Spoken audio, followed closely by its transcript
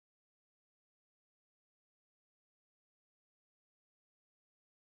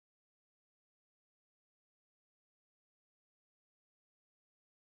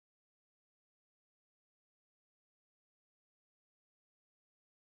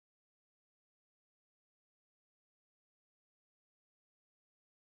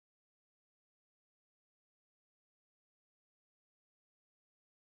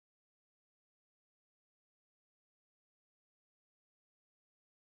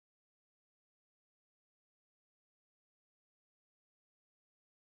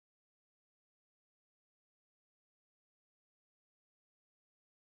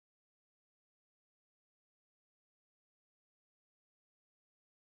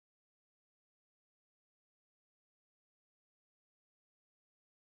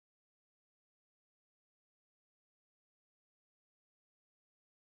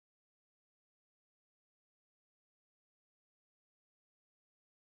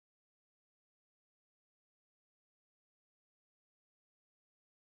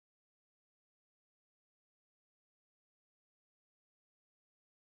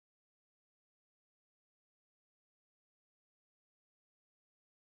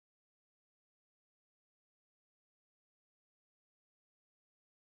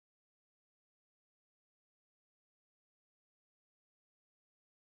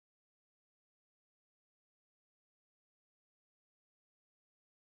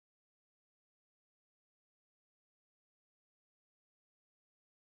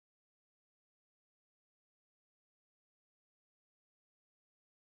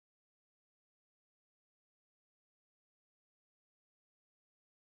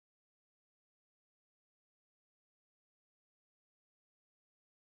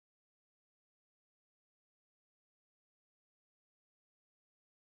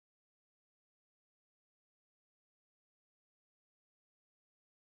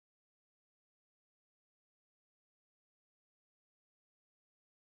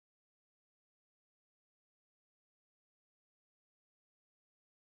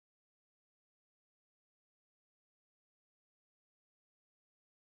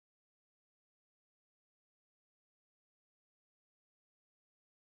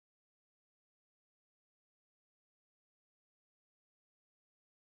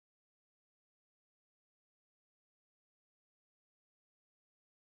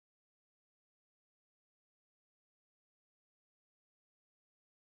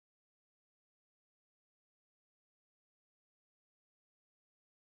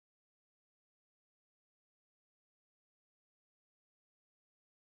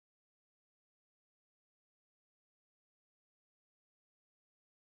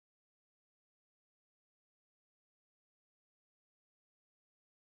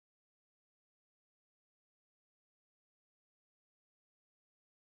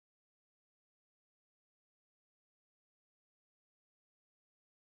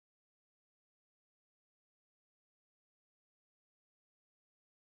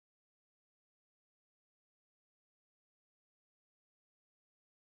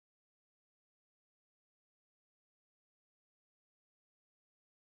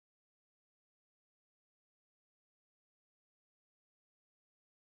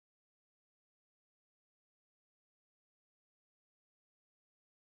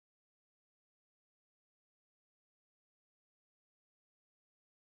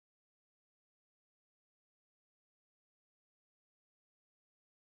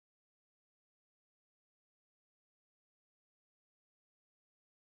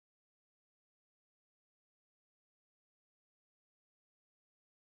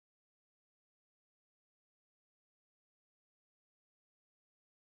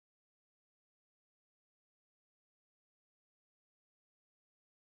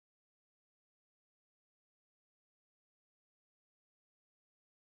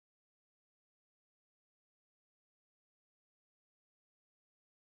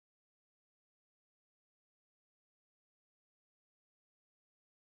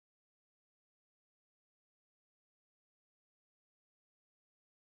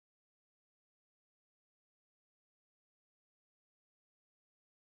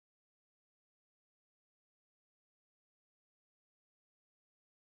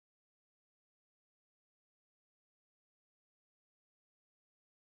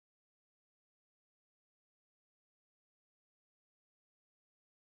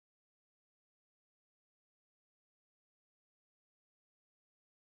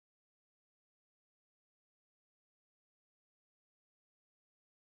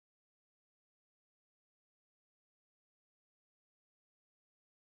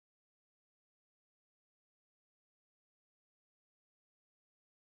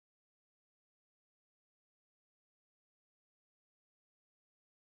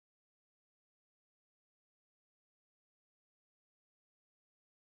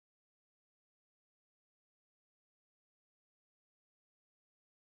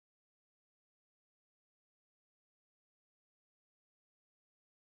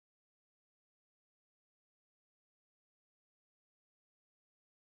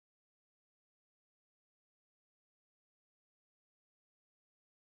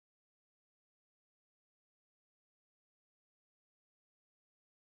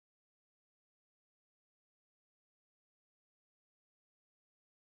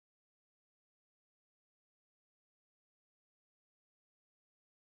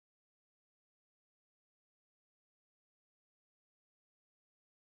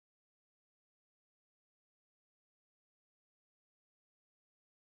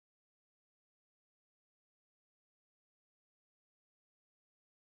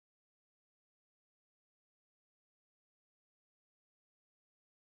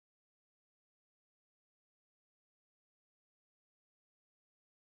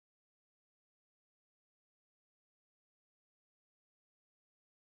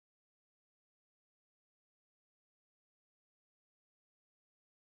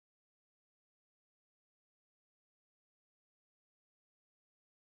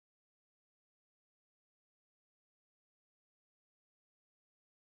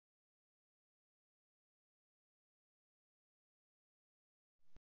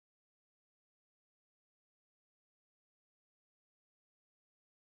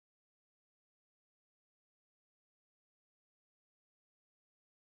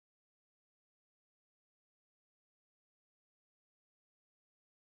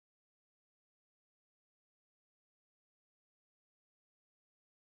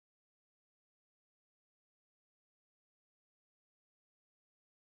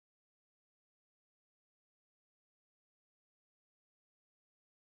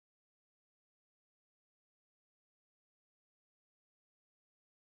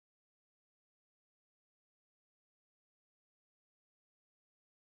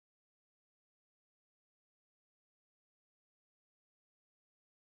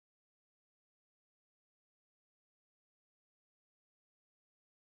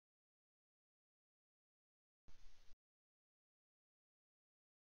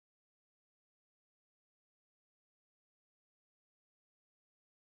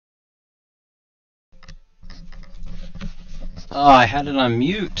Oh, I had it on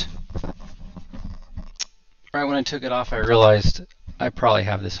mute. Right when I took it off, I realized I probably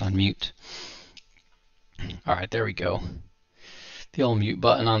have this on mute. All right, there we go. The old mute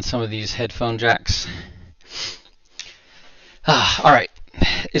button on some of these headphone jacks. All right.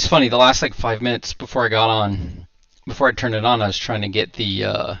 It's funny, the last like 5 minutes before I turned it on, I was trying to get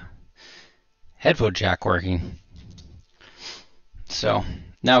the headphone jack working. So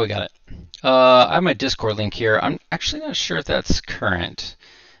now we got it. I have my Discord link here. I'm actually not sure if that's current.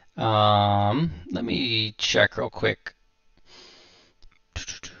 Let me check real quick.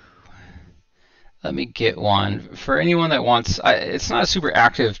 Let me get one. For anyone that wants, it's not a super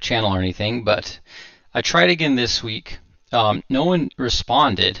active channel or anything, but I tried again this week. No one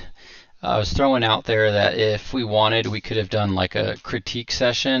responded. I was throwing out there that if we wanted, we could have done like a critique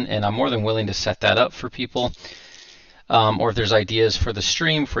session, and I'm more than willing to set that up for people. Or if there's ideas for the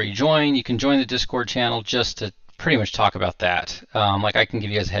stream before you join, you can join the Discord channel just to pretty much talk about that. Like I can give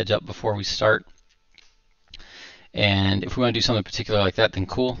you guys a heads up before we start. And if we want to do something particular like that, then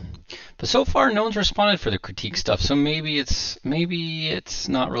cool. But so far, no one's responded for the critique stuff, so maybe it's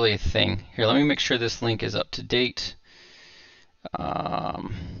not really a thing. Here, let me make sure this link is up to date.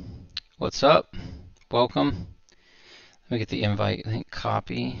 What's up? Welcome. Let me get the invite link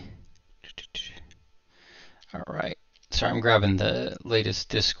copy. All right. Sorry, I'm grabbing the latest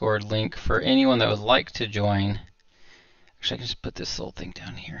Discord link for anyone that would like to join. Actually, I can just put this little thing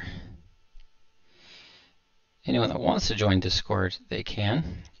down here. Anyone that wants to join Discord, they can.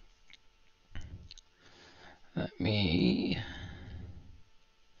 Let me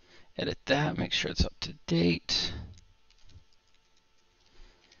edit that, make sure it's up to date.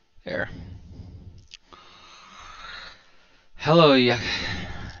 There. Hello,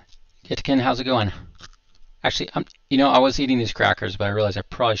 Yitkin, how's it going? Actually, I was eating these crackers, but I realized I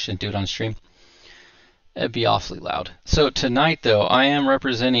probably shouldn't do it on stream. It'd be awfully loud. So tonight, though, I am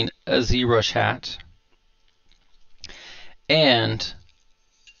representing a ZBrush hat and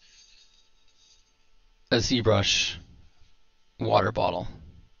a ZBrush water bottle.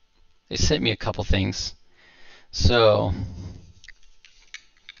 They sent me a couple things, so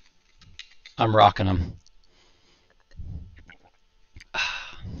I'm rocking them.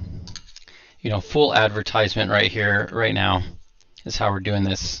 Full advertisement right here, right now, is how we're doing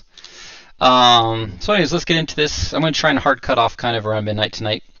this. So anyways, let's get into this. I'm going to try and hard cut off kind of around midnight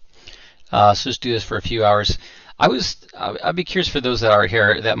tonight. So just do this for a few hours. I'd be curious for those that are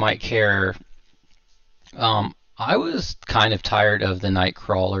here that might care. I was kind of tired of the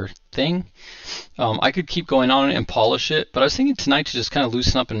Nightcrawler thing. I could keep going on and polish it, but I was thinking tonight to just kind of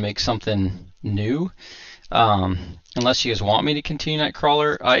loosen up and make something new. Unless you guys want me to continue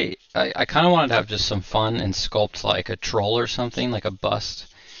Nightcrawler, I kind of wanted to have just some fun and sculpt like a troll or something, like a bust.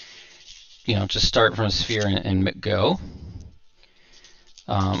 Just start from a sphere and go.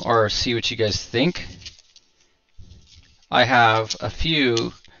 Or see what you guys think. I have a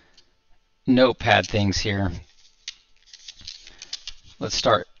few notepad things here. Let's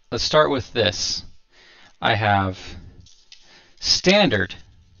start with this. I have standard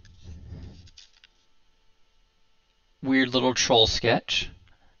weird little troll sketch,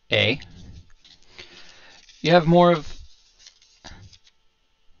 A. You have more of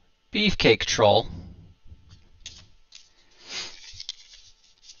beefcake troll.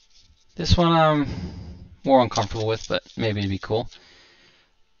 This one I'm more uncomfortable with, but maybe it'd be cool.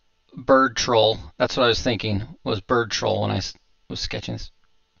 Bird troll. That's what I was thinking, was bird troll when I was sketching this.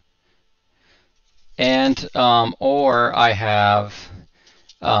 And or I have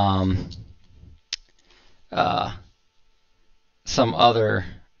some other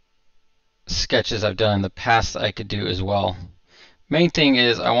sketches I've done in the past that I could do as well. Main thing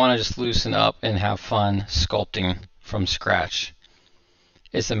is I want to just loosen up and have fun sculpting from scratch.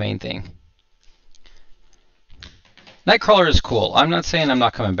 It's the main thing. Nightcrawler is cool. I'm not saying I'm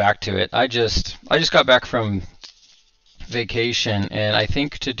not coming back to it. I just got back from vacation, and I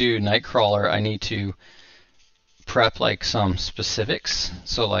think to do Nightcrawler I need to prep like some specifics.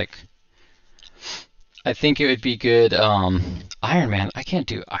 So like I think it would be good. Iron Man. I can't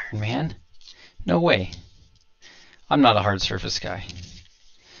do Iron Man. No way. I'm not a hard surface guy.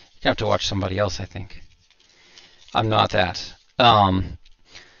 You have to watch somebody else, I think. I'm not that.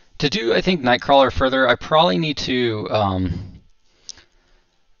 To do, I think, Nightcrawler further, I probably need to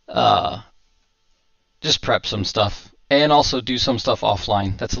just prep some stuff and also do some stuff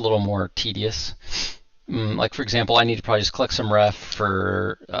offline. That's a little more tedious. Like, for example, I need to probably just collect some ref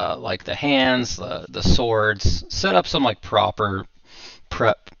for like the hands, the swords, set up some like proper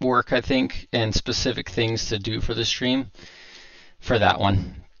prep work, I think, and specific things to do for the stream for that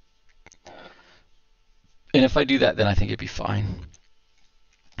one. And if I do that, then I think it'd be fine.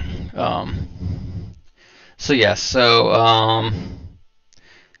 So yeah,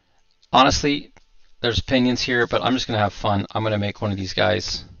 honestly, there's opinions here, but I'm just gonna have fun. I'm gonna make one of these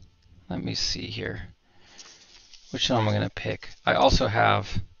guys. Let me see here. Which one am I gonna pick? I also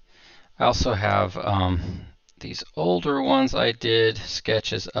have these older ones I did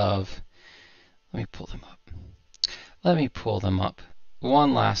sketches of. Let me pull them up. Let me pull them up.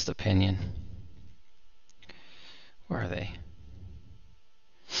 One last opinion. Where are they?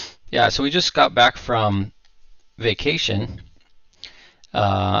 Yeah, so we just got back from vacation.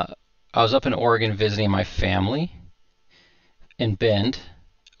 I was up in Oregon visiting my family in Bend,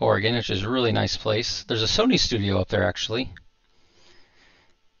 Oregon, which is a really nice place. There's a Sony studio up there, actually.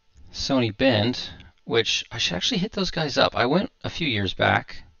 Sony Bend, which I should actually hit those guys up. I went a few years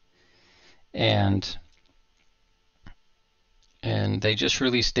back, and they just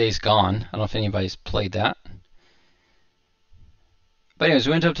released Days Gone. I don't know if anybody's played that. But anyways,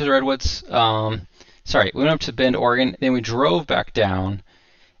 we went up to the Redwoods. We went up to Bend, Oregon. Then we drove back down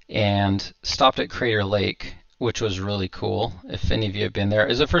and stopped at Crater Lake, which was really cool. If any of you have been there,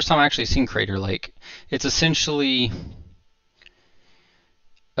 it's the first time I actually seen Crater Lake. It's essentially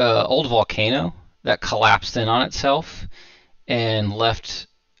an old volcano that collapsed in on itself and left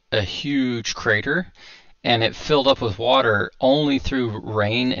a huge crater, and it filled up with water only through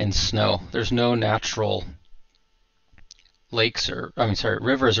rain and snow. There's no natural lakes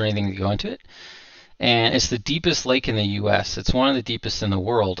rivers or anything that go into it. And it's the deepest lake in the US. It's one of the deepest in the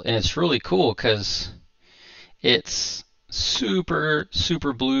world, and it's really cool because it's super,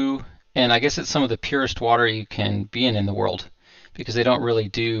 super blue, and I guess it's some of the purest water you can be in the world because they don't really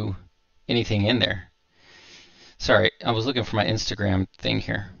do anything in there. Sorry, I was looking for my Instagram thing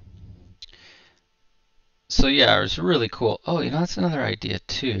here. So yeah, it was really cool. Oh, that's another idea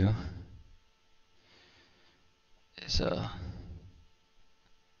too.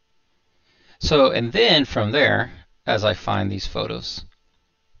 And then from there, as I find these photos,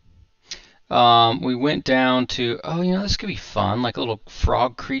 we went down to, this could be fun, like a little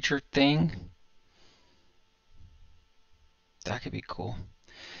frog creature thing. That could be cool.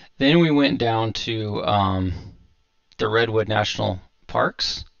 Then we went down to the Redwood National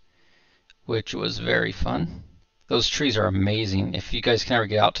Parks, which was very fun. Those trees are amazing. If you guys can ever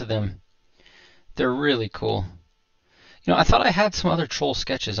get out to them, they're really cool. I thought I had some other troll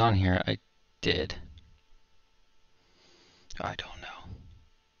sketches on here. I did. I don't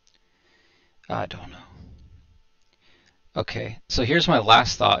know. Okay, so here's my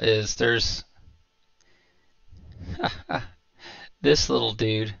last thought is there's this little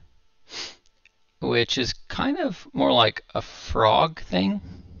dude, which is kind of more like a frog thing.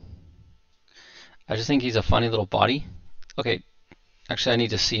 I just think he's a funny little body. Okay, actually I need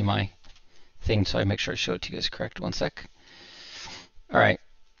to see my thing so I make sure I show it to you guys correct. One sec. Alright.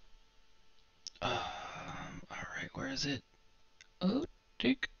 Alright, where is it? Oh,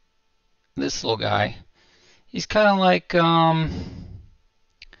 dick. This little guy. He's kind of like a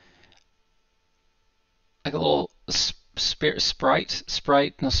little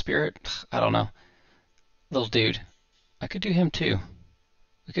spirit. I don't know. Little dude. I could do him too.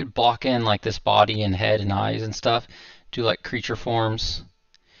 We could block in like this body and head and eyes and stuff. Do like creature forms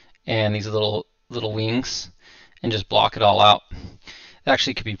and these little wings and just block it all out. It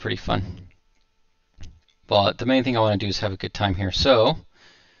actually could be pretty fun. But the main thing I want to do is have a good time here. So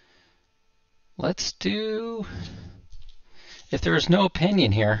let's do, if there is no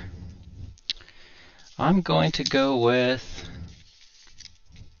opinion here, I'm going to go with,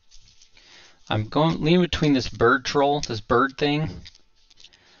 I'm going lean between this bird troll, this bird thing,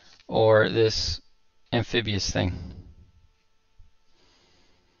 or this amphibious thing.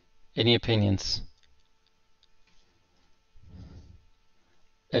 Any opinions?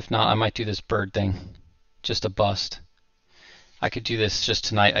 If not, I might do this bird thing, just a bust. I could do this just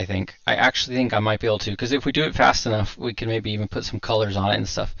tonight, I think. I actually think I might be able to, because if we do it fast enough, we can maybe even put some colors on it and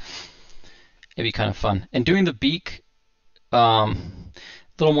stuff. It'd be kind of fun. And doing the beak, a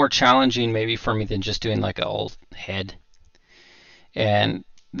little more challenging maybe for me than just doing like an old head. And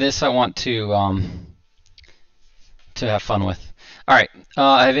this I want to have fun with. All right,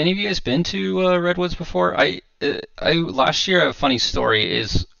 have any of you guys been to Redwoods before? Last year, a funny story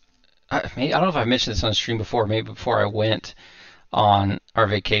is, I don't know if I mentioned this on stream before, maybe before I went on our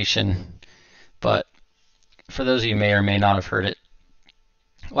vacation, but for those of you who may or may not have heard it,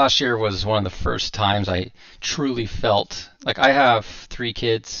 last year was one of the first times I truly felt like I have 3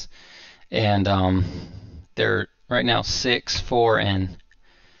 kids, and they're right now 6, 4, and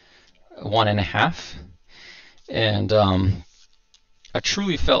 1.5, and I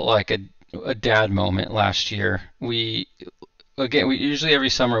truly felt like a dad moment last year. We usually every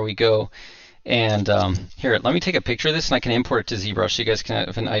summer we go and here, let me take a picture of this and I can import it to ZBrush so you guys can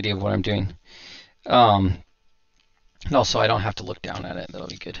have an idea of what I'm doing. And also I don't have to look down at it. That'll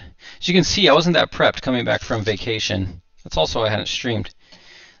be good. As you can see, I wasn't that prepped coming back from vacation. That's also why I hadn't streamed.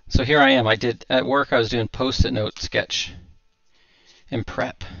 So here I am. I did at work. I was doing post-it note sketch and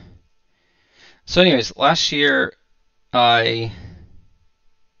prep. So anyways, last year I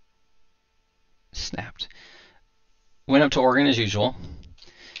went up to Oregon as usual.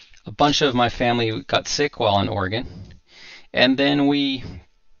 A bunch of my family got sick while in Oregon, and then we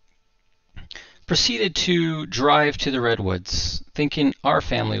proceeded to drive to the Redwoods thinking our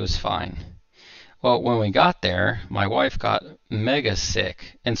family was fine. Well, when we got there, my wife got mega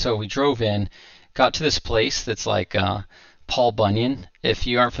sick, and so we drove in, got to this place that's like Paul Bunyan. If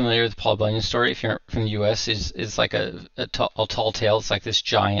you aren't familiar with the Paul Bunyan story, if you're from the U.S., is like a tall tale. It's like this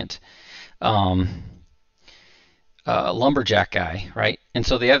giant lumberjack guy, right? And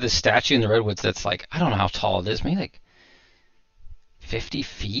so they have this statue in the Redwoods that's like, I don't know how tall it is, maybe like 50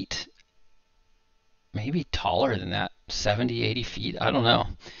 feet, maybe taller than that, 70, 80 feet, I don't know.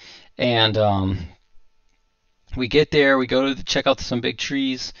 And we get there, we go to check out some big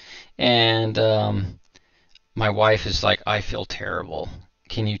trees, and my wife is like, I feel terrible.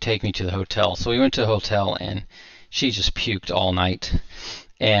 Can you take me to the hotel? So we went to the hotel, and she just puked all night.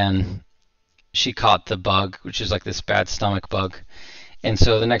 And she caught the bug, which is like this bad stomach bug. And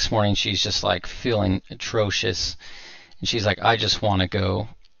so the next morning, she's just like feeling atrocious. And she's like, I just want to go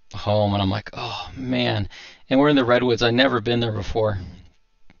home. And I'm like, oh, man. And we're in the Redwoods. I've never been there before.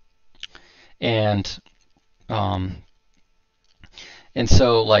 And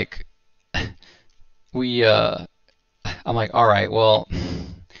so like I'm like, all right, well,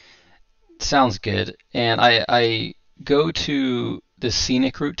 sounds good. And I go to the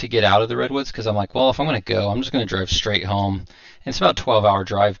scenic route to get out of the Redwoods because I'm like, well, if I'm going to go, I'm just going to drive straight home. And it's about a 12-hour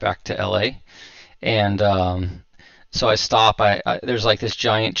drive back to LA. And so I stop. There's like this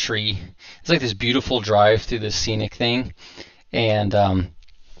giant tree. It's like this beautiful drive through this scenic thing. And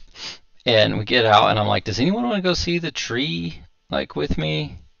we get out, and I'm like, does anyone want to go see the tree, like, with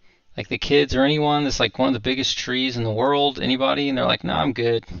me? Like, the kids or anyone? It's like one of the biggest trees in the world. Anybody? And they're like, no, I'm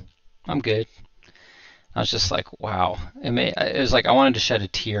good. I'm good. I was just like, wow. It was like I wanted to shed a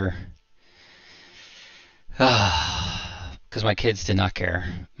tear. Because my kids did not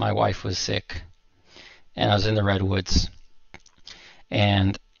care. My wife was sick. And I was in the Redwoods.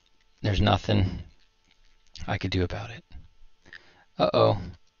 And there's nothing I could do about it. Uh-oh.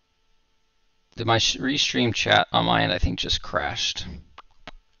 Did my restream chat on my end, I think, just crashed.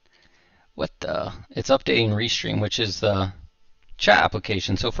 What the? It's updating Restream, which is the chat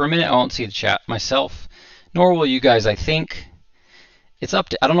application. So for a minute, I won't see the chat myself, nor will you guys, I think. It's up.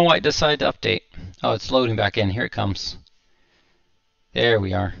 I don't know why it decided to update. Oh, it's loading back in. Here it comes. There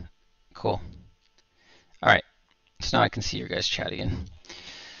we are. Cool. All right. So now I can see your guys chat again.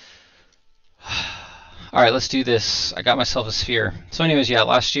 All right, let's do this. I got myself a sphere. So anyways, yeah,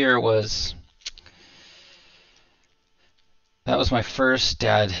 last year was... That was my first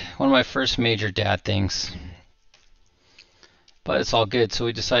one of my first major dad things. But it's all good, so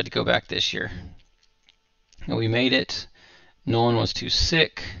we decided to go back this year. And we made it. No one was too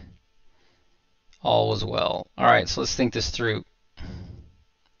sick. All was well. All right, so let's think this through.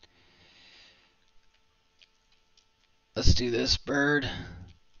 Let's do this. Bird.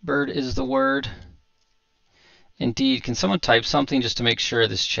 Bird is the word. Indeed. Can someone type something just to make sure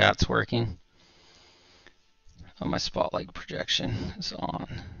this chat's working? Oh, my spotlight projection is on.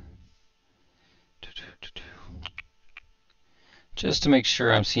 Just to make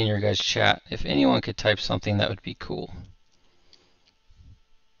sure I'm seeing your guys' chat. If anyone could type something, that would be cool.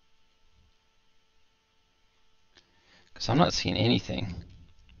 Because I'm not seeing anything.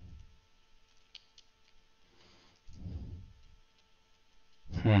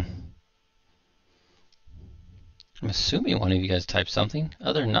 I'm assuming one of you guys typed something.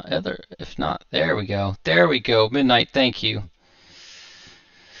 If not, there we go. There we go. Midnight, thank you.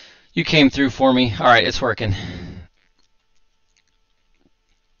 You came through for me. All right, it's working.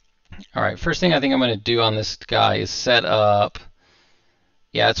 All right, first thing I think I'm going to do on this guy is set up.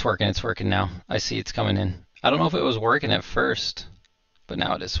 Yeah, it's working. It's working now. I see it's coming in. I don't know if it was working at first, but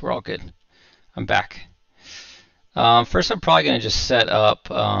now it is. We're all good. I'm back. First, I'm probably going to just set up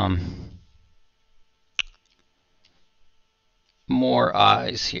more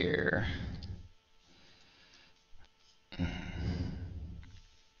eyes here. Let's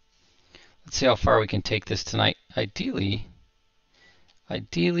see how far we can take this tonight. Ideally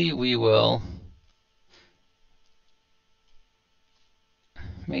we will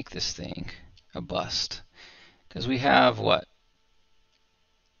make this thing a bust. Because we have what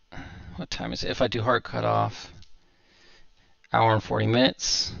time is it? If I do hard cut off, hour and 40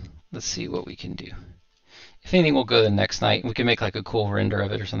 minutes. Let's see what we can do. If anything, we'll go the next night. We can make like a cool render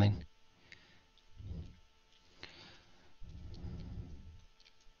of it or something.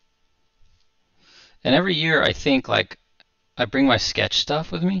 And every year I think like I bring my sketch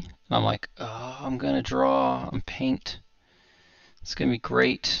stuff with me. And I'm like, oh, I'm going to draw and paint. It's going to be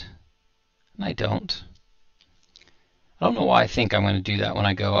great. And I don't. I don't know why I think I'm going to do that when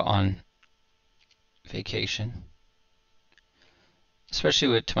I go on vacation.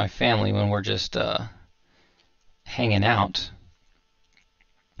 Especially to my family when we're just hanging out.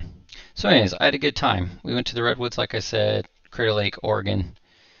 So anyways, I had a good time. We went to the Redwoods, like I said, Crater Lake, Oregon.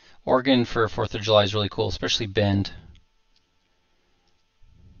 Oregon for 4th of July is really cool, especially Bend.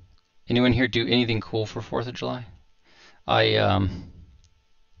 Anyone here do anything cool for 4th of July?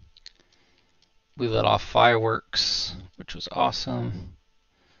 We let off fireworks, which was awesome.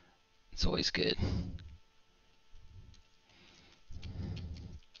 It's always good.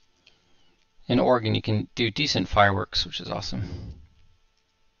 In Oregon, you can do decent fireworks, which is awesome.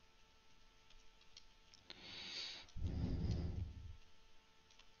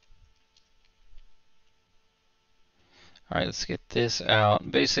 All right, let's get this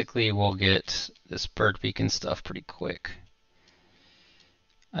out. Basically, we'll get this bird beacon stuff pretty quick.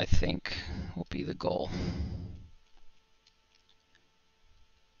 I think will be the goal.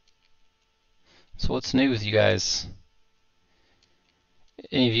 So what's new with you guys?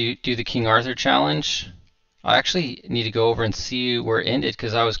 Any of you do the King Arthur challenge? I actually need to go over and see where it ended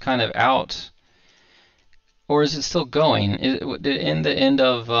because I was kind of out. Or is it still going? Did it end the end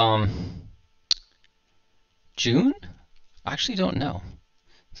of June? I actually don't know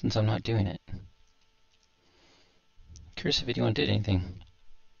since I'm not doing it. Curious if anyone did anything.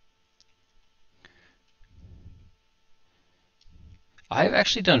 I've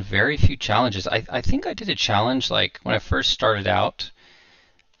actually done very few challenges. I think I did a challenge like when I first started out.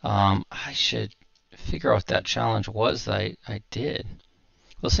 I should figure out what that challenge was that I did.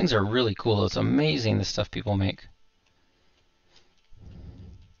 Those things are really cool. It's amazing the stuff people make.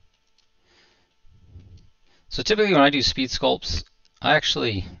 So typically when I do speed sculpts, I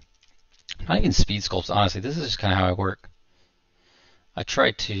actually, not even speed sculpts, honestly, this is just kind of how I work. I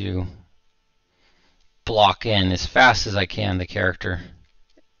try to block in as fast as I can the character.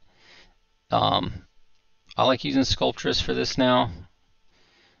 I like using Sculptress for this now.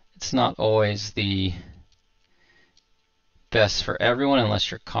 It's not always the best for everyone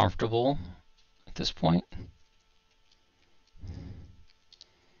unless you're comfortable at this point.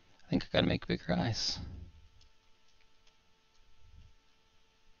 I think I gotta make bigger eyes.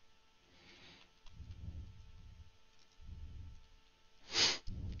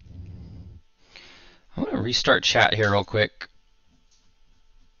 I'm going to restart chat here real quick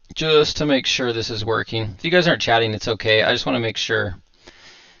just to make sure this is working. If you guys aren't chatting, it's okay. I just want to make sure,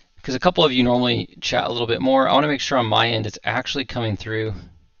 because a couple of you normally chat a little bit more. I want to make sure on my end it's actually coming through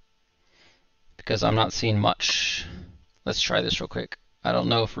because I'm not seeing much. Let's try this real quick. I don't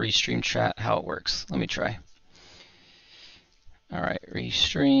know if Restream chat, how it works. Let me try. All right,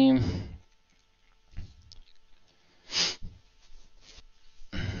 Restream.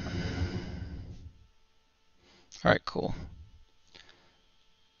 All right, cool.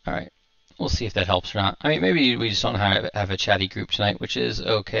 All right, we'll see if that helps or not. I mean, maybe we just don't have a chatty group tonight, which is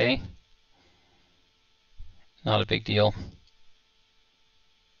okay. Not a big deal.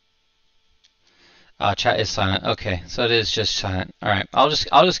 Chat is silent. Okay, so it is just silent. All right, I'll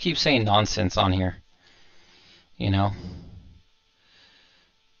just keep saying nonsense on here. You know.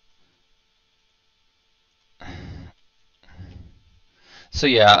 So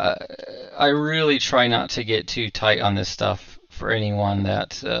yeah, I really try not to get too tight on this stuff for anyone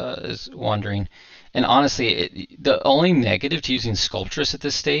that is wondering. And honestly, the only negative to using Sculptress at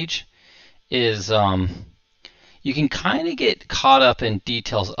this stage is you can kind of get caught up in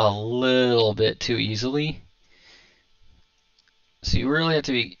details a little bit too easily. So you really have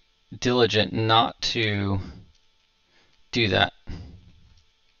to be diligent not to do that.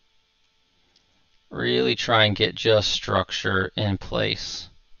 Really try and get just structure in place.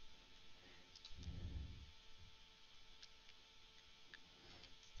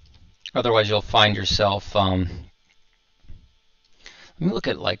 Otherwise you'll find yourself, let me look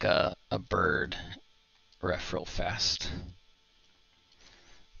at like a bird ref real fast.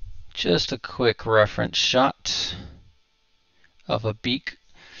 Just a quick reference shot of a beak.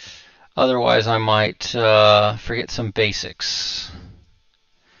 Otherwise I might forget some basics.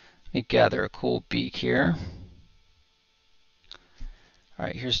 Let me gather a cool beak here.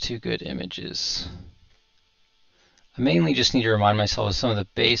 Alright, here's two good images. I mainly just need to remind myself of some of the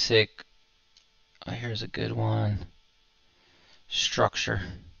basic, here's a good one, structure.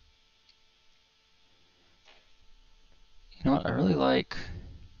 You know what, I really like,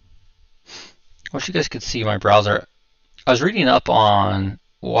 I wish you guys could see my browser. I was reading up on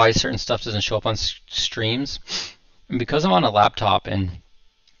why certain stuff doesn't show up on streams, and because I'm on a laptop and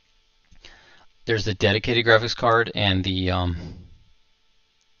there's the dedicated graphics card and the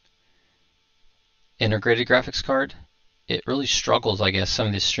integrated graphics card, it really struggles, I guess, some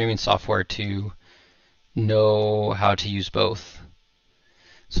of this streaming software to know how to use both.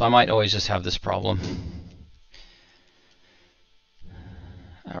 So I might always just have this problem.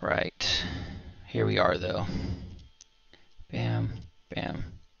 Alright, here we are though. Bam, bam.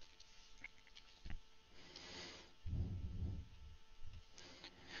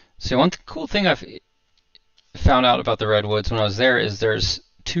 So one cool thing I've found out about the redwoods when I was there is there's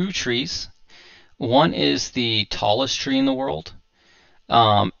two trees. One is the tallest tree in the world,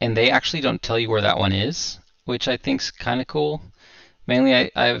 and they actually don't tell you where that one is, which I think's kind of cool.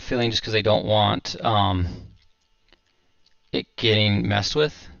 Mainly, I have a feeling just because they don't want it getting messed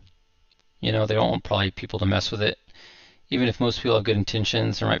with. You know, they don't want probably people to mess with it. Even if most people have good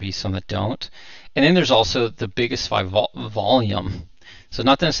intentions, there might be some that don't. And then there's also the biggest volume. So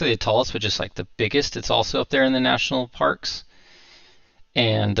not necessarily the tallest, but just like the biggest. It's also up there in the national parks.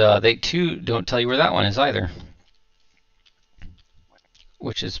 And they too don't tell you where that one is either,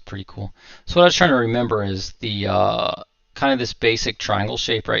 which is pretty cool. So what I was trying to remember is the kind of this basic triangle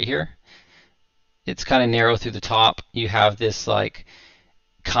shape right here. It's kind of narrow through the top. You have this like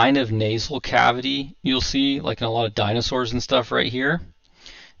kind of nasal cavity you'll see like in a lot of dinosaurs and stuff right here.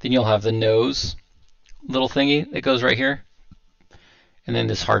 Then you'll have the nose little thingy that goes right here, and then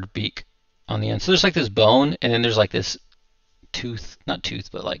this hard beak on the end. So there's like this bone, and then there's like this tooth, not tooth,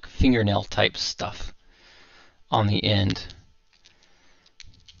 but like fingernail type stuff on the end.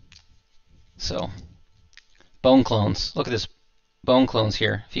 So bone clones, look at this bone clones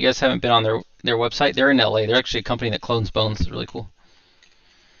here. If you guys haven't been on their website, they're in LA. They're actually a company that clones bones. It's really cool.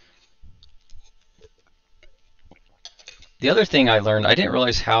 The other thing I learned, I didn't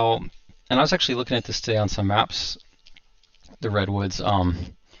realize how, and I was actually looking at this today on some maps, the redwoods,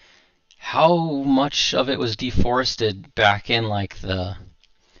 how much of it was deforested back in like the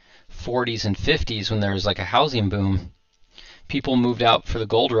 40s and 50s when there was like a housing boom. People moved out for the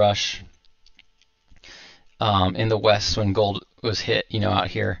gold rush in the West when gold was hit, you know, out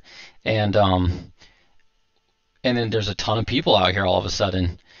here, and then there's a ton of people out here all of a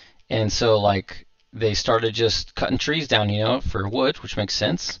sudden, and so like they started just cutting trees down, you know, for wood, which makes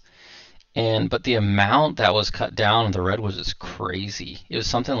sense. But the amount that was cut down on the redwoods is crazy. It was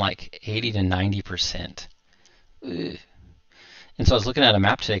something like 80 to 90%. Ugh. And so I was looking at a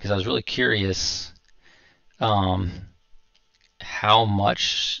map today because I was really curious how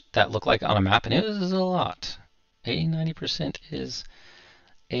much that looked like on a map, and it was a lot. 80-90% is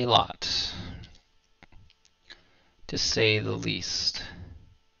a lot, to say the least.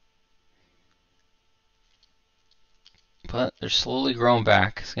 But they're slowly growing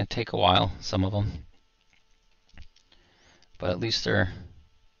back. It's going to take a while, some of them. But at least they're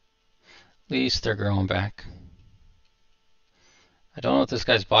growing back. I don't know what this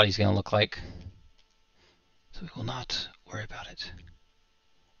guy's body's going to look like, so we will not worry about it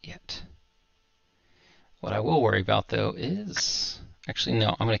yet. What I will worry about though is, actually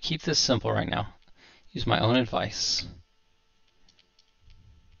no, I'm going to keep this simple right now. Use my own advice.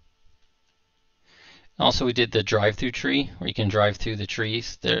 Also, we did the drive-through tree, where you can drive through the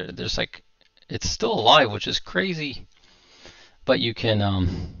trees. There's like, it's still alive, which is crazy, but you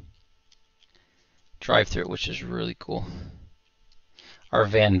can drive through it, which is really cool. Our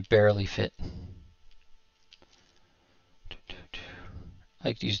van barely fit. I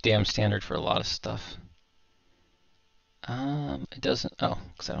like to use damn standard for a lot of stuff. It doesn't, oh,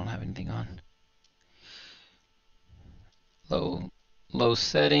 because I don't have anything on. Low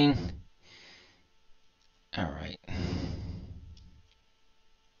setting. All right.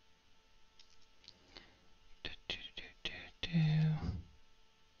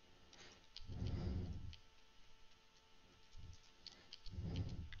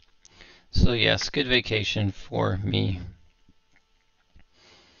 So yes, good vacation for me.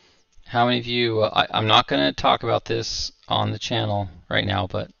 How many of you, I'm not going to talk about this on the channel right now,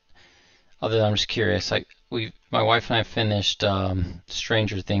 but other than I'm just curious. My wife and I finished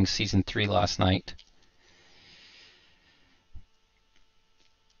Stranger Things season 3 last night.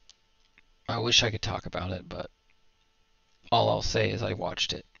 I wish I could talk about it, but all I'll say is I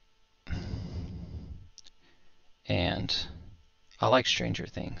watched it. And I like Stranger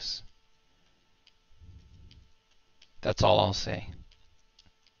Things. That's all I'll say.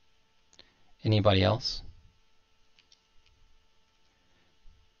 Anybody else?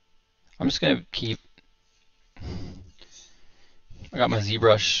 I'm just gonna keep. I got my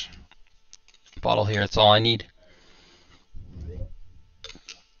ZBrush bottle here. That's all I need.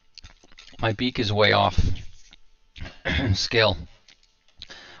 My beak is way off scale.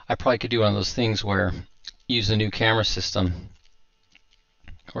 I probably could do one of those things where use a new camera system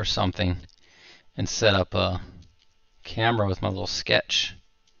or something and set up a camera with my little sketch.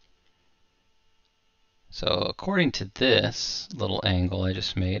 So according to this little angle I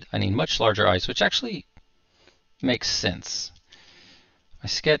just made, I need much larger eyes, which actually makes sense. My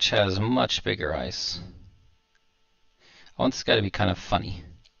sketch has much bigger eyes. I want this guy to be kind of funny.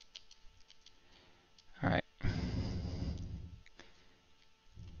 All right.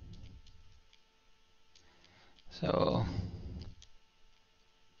 So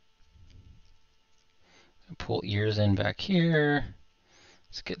pull ears in back here.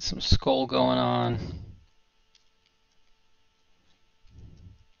 Let's get some skull going on.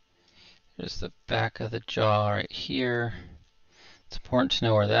 There's the back of the jaw right here. It's important to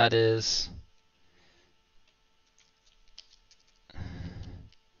know where that is.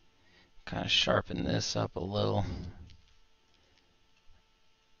 Kind of sharpen this up a little.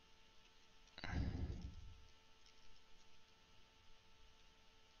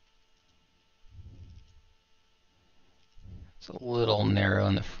 It's a little narrow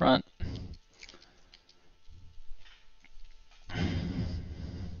in the front.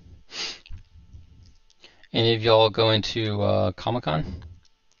 Any of y'all going to Comic-Con?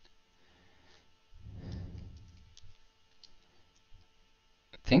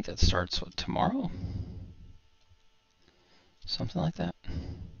 I think that starts tomorrow? Something like that.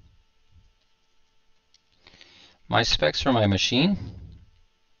 My specs for my machine.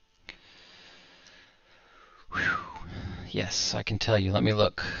 Whew. Yes, I can tell you. Let me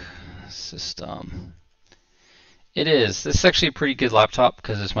look. System. It is. This is actually a pretty good laptop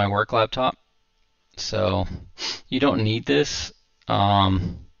because it's my work laptop. So you don't need this.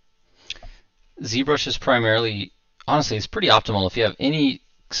 ZBrush is primarily, honestly, it's pretty optimal if you have any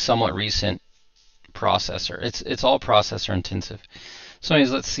somewhat recent processor. It's all processor intensive. So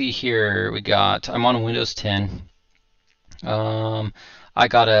anyways, let's see here. I'm on Windows 10. I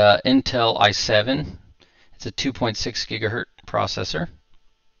got a Intel i7. It's a 2.6 gigahertz processor.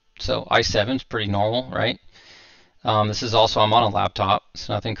 So i7 is pretty normal, right? This is also, I'm on a laptop. It's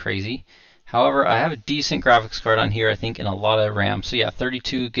nothing crazy. However, I have a decent graphics card on here, I think, and a lot of RAM. So yeah,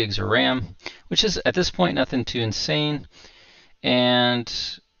 32 gigs of RAM, which is at this point nothing too insane. And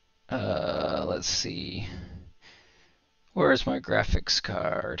let's see, where is my graphics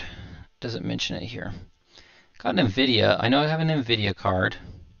card? Doesn't mention it here. Got an NVIDIA. I know I have an NVIDIA card.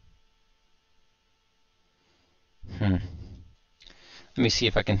 Let me see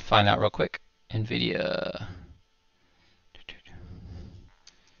if I can find out real quick. NVIDIA.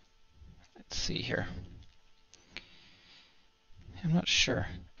 Let's see here. I'm not sure.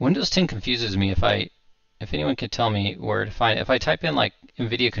 Windows 10 confuses me. If anyone could tell me where to find it. If I type in like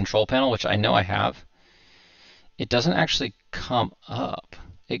NVIDIA control panel, which I know I have, it doesn't actually come up.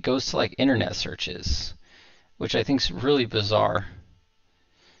 It goes to like internet searches, which I think is really bizarre.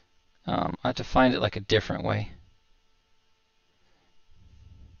 I have to find it like a different way.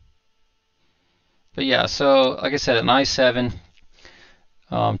 But yeah, so like I said, an i7,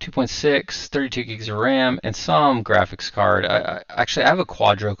 2.6, 32 gigs of RAM, and some graphics card. Actually, I have a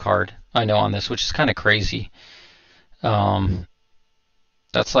Quadro card, I know, on this, which is kind of crazy.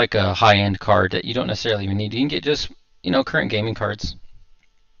 That's like a high-end card that you don't necessarily even need. You can get just, current gaming cards.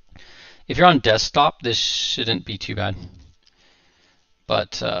 If you're on desktop, this shouldn't be too bad.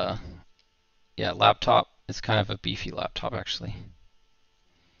 But yeah, laptop, it's kind of a beefy laptop, actually.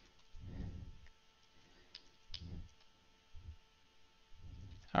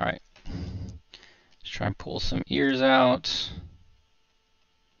 All right, let's try and pull some ears out.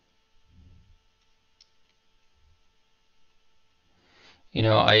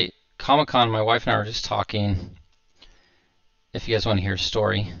 Comic-Con, my wife and I were just talking. If you guys want to hear a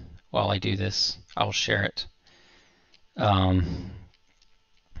story while I do this, I'll share it.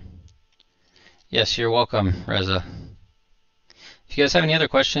 Yes, you're welcome, Reza. If you guys have any other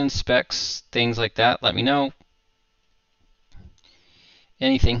questions, specs, things like that, let me know.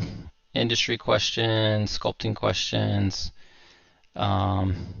 Anything, industry questions, sculpting questions,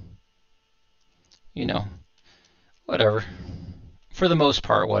 whatever. For the most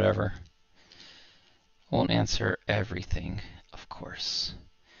part, whatever. Won't answer everything, of course.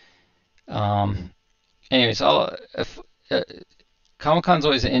 Anyways, Comic-Con's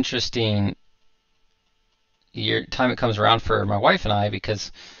always an interesting time it comes around for my wife and I,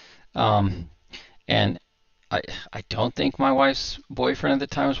 because and I don't think my wife's boyfriend at the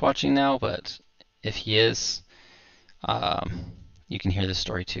time is watching now, but if he is, you can hear this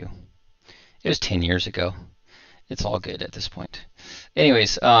story too. It was 10 years ago. It's all good at this point.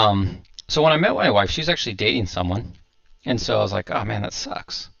 Anyways, so when I met my wife, she was actually dating someone, and so I was like, oh man, that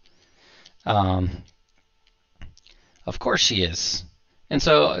sucks. Of course she is. And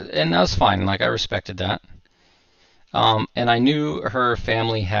that was fine. Like, I respected that. And I knew her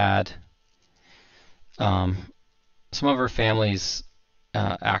family had some of her family's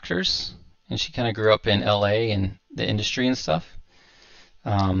actors, and she kind of grew up in LA and the industry and stuff.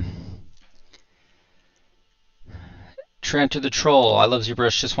 Trent the Troll, I love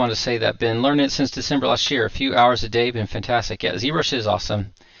ZBrush. Just wanted to say that. Been learning it since December last year. A few hours a day, been fantastic. Yeah, ZBrush is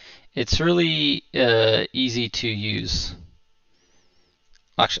awesome. It's really easy to use.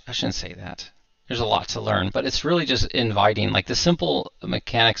 Actually, I shouldn't say that. There's a lot to learn, but it's really just inviting. Like, the simple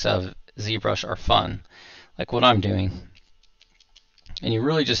mechanics of ZBrush are fun, like what I'm doing. And you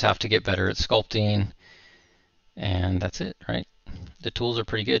really just have to get better at sculpting, and that's it, right? The tools are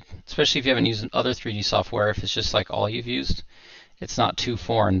pretty good, especially if you haven't used other 3D software. If it's just like all you've used, it's not too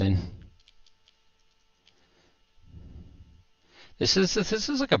foreign then. This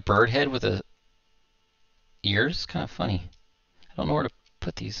is like a bird head with a ears. It's kind of funny. I don't know where to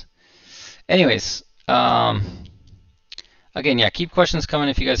put these. Anyways, again, yeah, keep questions coming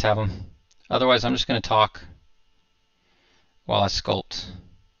if you guys have them. Otherwise, I'm just going to talk while I sculpt.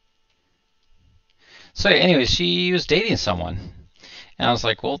 So anyways, she was dating someone, and I was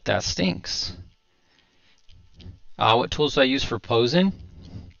like, well, that stinks. What tools do I use for posing?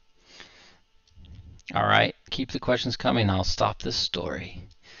 All right, keep the questions coming. I'll stop this story.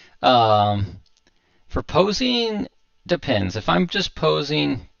 For posing, depends. If I'm just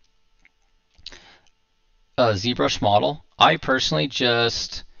posing a ZBrush model, I personally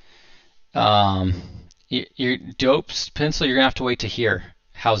just your dope pencil, you're gonna have to wait to hear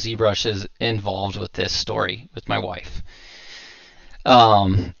how ZBrush is involved with this story with my wife.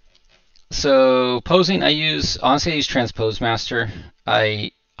 So posing, honestly I use Transpose Master.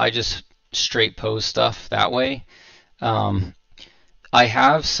 I just straight pose stuff that way. I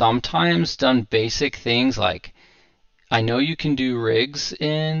have sometimes done basic things, like I know you can do rigs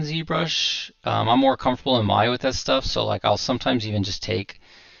in ZBrush. I'm more comfortable in Maya with that stuff, so like I'll sometimes even just take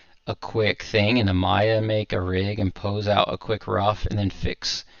a quick thing in the Maya, make a rig and pose out a quick rough, and then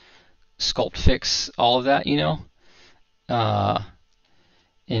sculpt fix all of that, you know,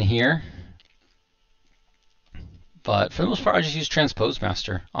 in here. But for the most part, I just use Transpose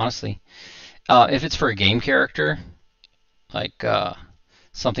Master, honestly. If it's for a game character, like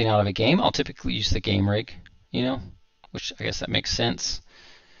something out of a game, I'll typically use the game rig, you know, which I guess that makes sense.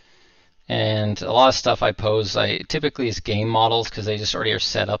 And a lot of stuff I pose, typically is game models, because they just already are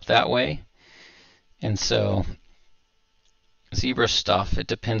set up that way. And so ZBrush stuff, it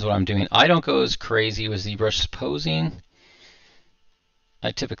depends what I'm doing. I don't go as crazy with ZBrush posing.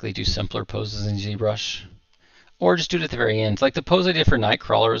 I typically do simpler poses in ZBrush, or just do it at the very end. Like the pose I did for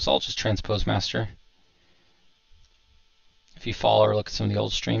Nightcrawler is all just Transpose Master. If you follow or look at some of the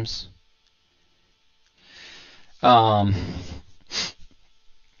old streams.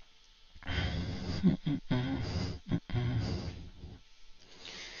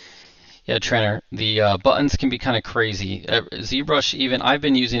 Yeah, Trainer, the buttons can be kind of crazy. ZBrush, even, I've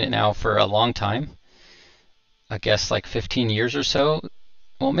been using it now for a long time. I guess like 15 years or so.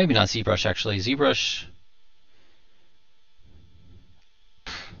 Well, maybe not ZBrush, actually. ZBrush,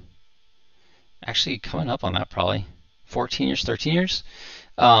 actually coming up on that probably. 14 years, 13 years.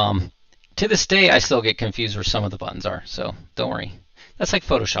 To this day, I still get confused where some of the buttons are, so don't worry. That's like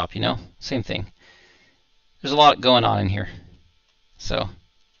Photoshop, you know? Same thing. There's a lot going on in here. So,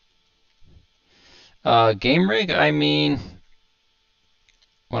 game rig, I mean,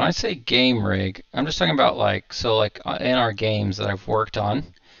 when I say game rig, I'm just talking about like, so like in our games that I've worked on,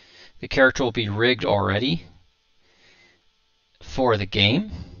 the character will be rigged already for the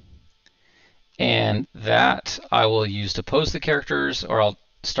game. And that I will use to pose the characters, or I'll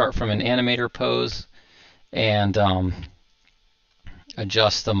start from an animator pose and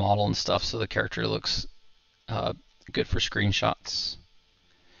adjust the model and stuff so the character looks good for screenshots.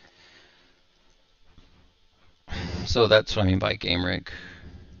 So that's what I mean by game rig.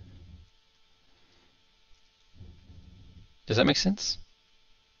 Does that make sense?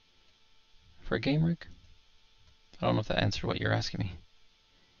 For a game rig? I don't know if that answered what you're asking me.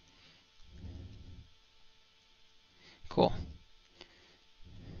 Cool.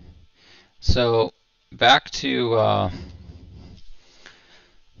 So back to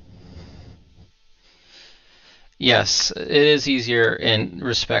Yes, it is easier in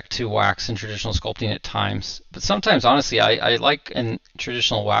respect to wax and traditional sculpting at times. But sometimes, honestly, I like in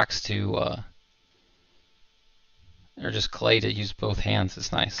traditional wax to, or just clay to use both hands.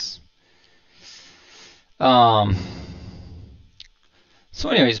 It's nice. Um, so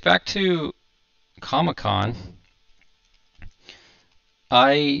anyways, back to Comic-Con.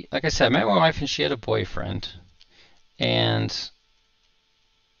 Like I said, I met my wife and she had a boyfriend. And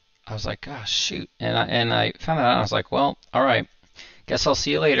I was like, gosh, shoot. And I found that out. And I was like, well, all right. Guess I'll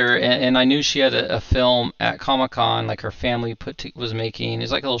see you later. And I knew she had a film at Comic-Con, like her family was making. It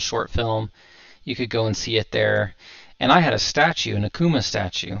was like a little short film. You could go and see it there. And I had a statue, an Akuma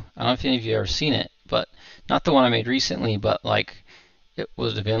statue. I don't know if any of you have ever seen it, but not the one I made recently, but like it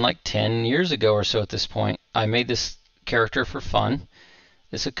would have been like 10 years ago or so at this point. I made this character for fun,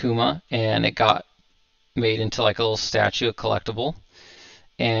 this Akuma, and it got made into like a little statue, a collectible.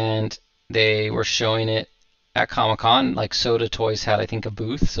 And they were showing it at Comic-Con. Like Soda Toys had, I think, a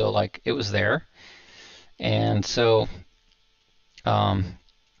booth, so like it was there. And so, yeah,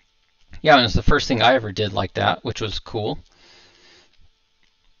 it was the first thing I ever did like that, which was cool.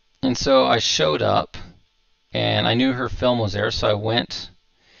 And so I showed up, and I knew her film was there, so I went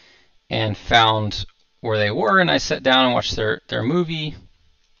and found where they were, and I sat down and watched their movie.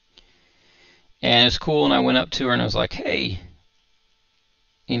 And it was cool, and I went up to her and I was like, hey,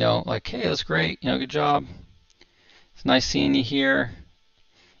 you know, like, hey, that's great, you know, good job. It's nice seeing you here.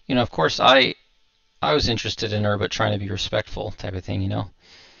 You know, of course, I was interested in her, but trying to be respectful type of thing, you know.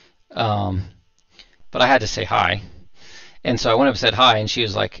 But I had to say hi. And so I went up and said hi, and she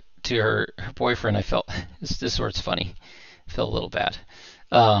was like, to her boyfriend, I felt, this is where it's funny. I feel a little bad.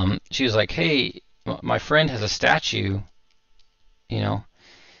 She was like, hey, my friend has a statue, you know,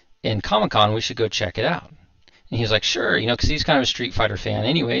 in Comic-Con, we should go check it out. And he was like, sure, you know, because he's kind of a Street Fighter fan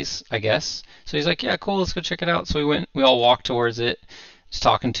anyways, I guess. So he's like, yeah, cool, let's go check it out. So we all walked towards it, just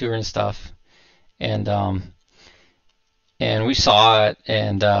talking to her and stuff. And we saw it,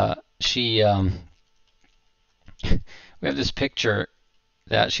 and she, we have this picture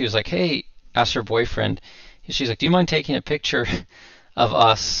that she was like, hey, asked her boyfriend, she's like, do you mind taking a picture of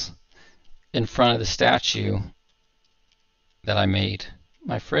us in front of the statue that I made,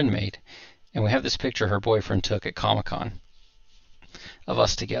 my friend made? And we have this picture her boyfriend took at Comic-Con of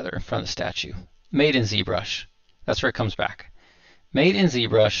us together in front of the statue. Made in ZBrush. That's where it comes back. Made in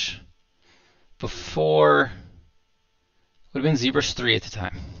ZBrush before, would have been ZBrush 3 at the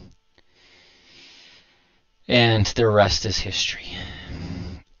time. And the rest is history.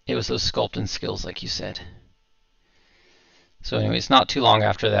 It was those sculpting skills, like you said. So anyways, not too long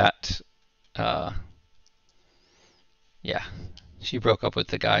after that, yeah, she broke up with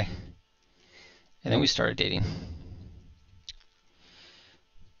the guy. And then we started dating.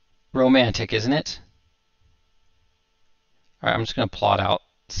 Romantic, isn't it? Alright, I'm just going to plot out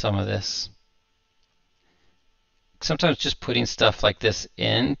some of this. Sometimes just putting stuff like this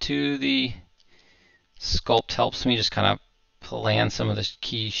into the sculpt helps me just kind of plan some of the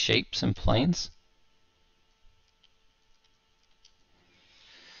key shapes and planes.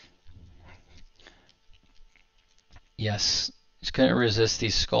 Yes, just couldn't resist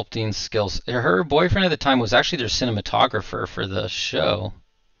these sculpting skills. Her boyfriend at the time was actually their cinematographer for the show,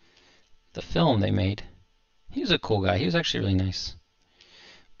 the film they made. He was a cool guy. He was actually really nice.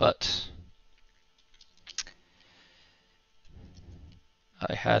 But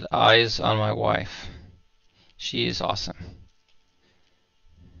I had eyes on my wife. She is awesome.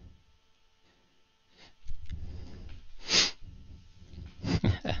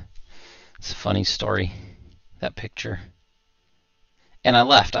 It's a funny story, that picture. And I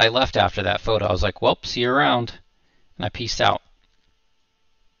left. I left after that photo. I was like, well, see you around. And I peaced out.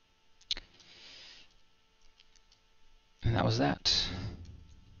 And that was that.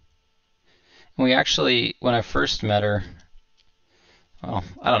 And we actually, when I first met her, well,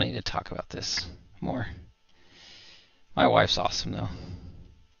 I don't need to talk about this more. My wife's awesome, though.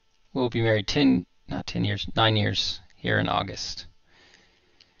 We'll be married 9 years here in August.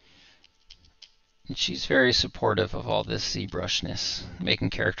 And she's very supportive of all this ZBrushness, making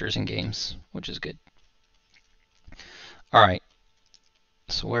characters in games, which is good. Alright,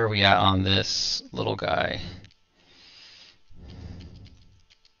 so where are we at on this little guy?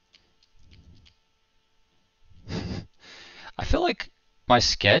 I feel like my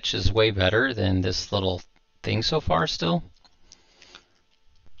sketch is way better than this little thing so far still.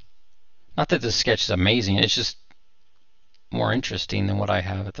 Not that this sketch is amazing, it's just more interesting than what I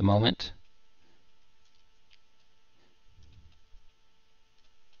have at the moment.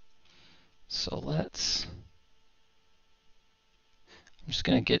 So I'm just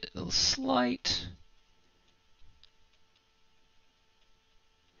going to get a slight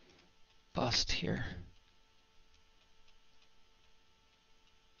bust here.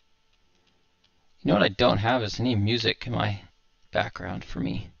 You know what I don't have is any music in my background for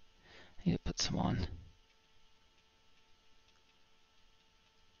me. I need to put some on.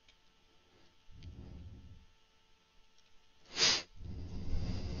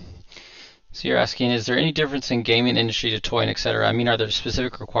 So you're asking, is there any difference in gaming industry to toy and etc.? I mean, are there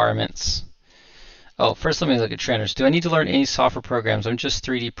specific requirements? Oh, first let me look at trainers. Do I need to learn any software programs? I'm just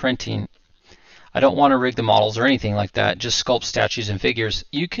 3D printing. I don't want to rig the models or anything like that, just sculpt statues and figures.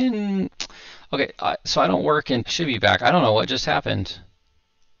 You can, okay, so I don't work in, should be back. I don't know what just happened.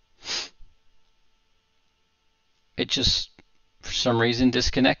 It just, for some reason,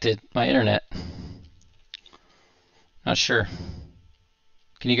 disconnected my internet. Not sure.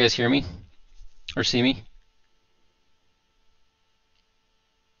 Can you guys hear me or see me?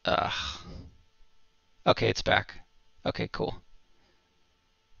 Okay, it's back. Okay, cool.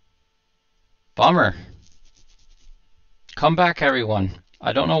 Bummer. Come back, everyone.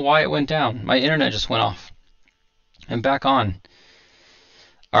 I don't know why it went down. My internet just went off. I'm back on.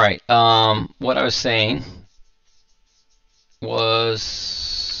 All right. What I was saying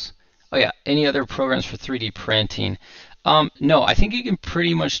was, oh yeah, any other programs for 3D printing? No, I think you can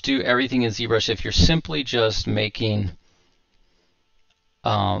pretty much do everything in ZBrush if you're simply just making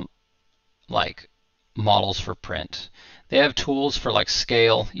like models for print. They have tools for like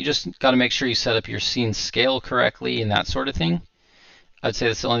scale. You just got to make sure you set up your scene scale correctly and that sort of thing. I'd say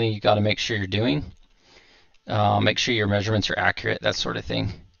that's the only thing you got to make sure you're doing. Make sure your measurements are accurate, that sort of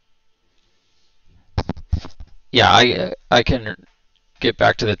thing. Yeah, I can get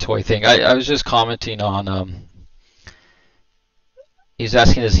back to the toy thing. I was just commenting on, he's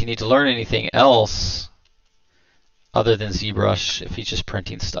asking, does he need to learn anything else other than ZBrush if he's just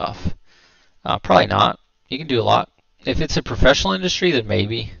printing stuff? Probably not. You can do a lot. If it's a professional industry, then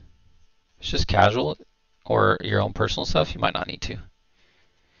maybe. If it's just casual or your own personal stuff, you might not need to.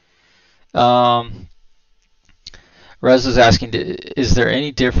 Rez is asking, is there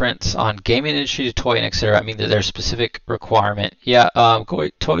any difference on gaming industry to toy and etc.? I mean, is there a specific requirement? Yeah,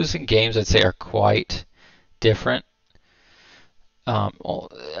 toys and games, I'd say, are quite different.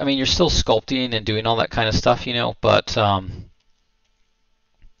 Well, I mean, you're still sculpting and doing all that kind of stuff, you know, but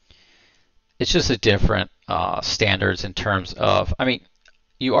it's just a different standards in terms of, I mean,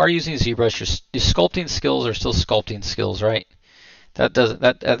 you are using ZBrush. Your sculpting skills are still sculpting skills, right?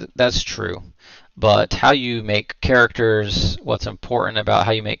 That's true. But how you make characters, what's important about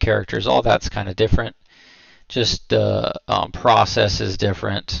how you make characters, all that's kind of different. Just the process is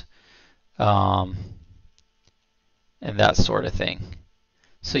different, and that sort of thing.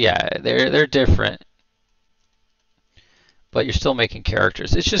 So yeah, they're different, but you're still making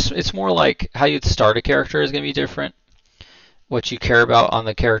characters. It's more like how you'd start a character is going to be different. What you care about on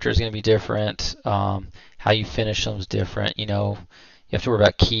the character is going to be different. How you finish them is different. You know, you have to worry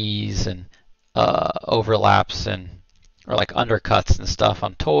about keys and overlaps and or like undercuts and stuff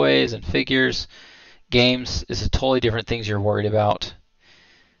on toys and figures. Games is a totally different things you're worried about.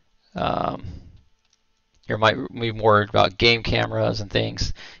 You might be worried about game cameras and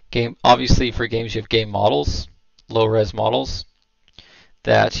things. Obviously for games you have game models, low res models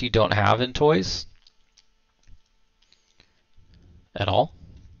that you don't have in toys at all.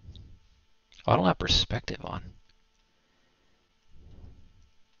 Oh, I don't have perspective on.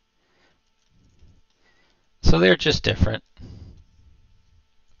 So they're just different.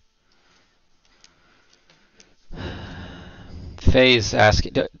 Faye's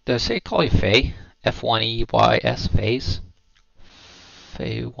asking, does it say call you Faye? F1EYS, Faye's?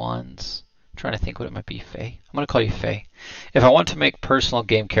 Faye ones. I'm trying to think what it might be, Faye. I'm going to call you Faye. If I want to make personal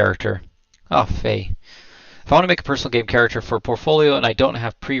game character, Faye. If I want to make a personal game character for a portfolio and I don't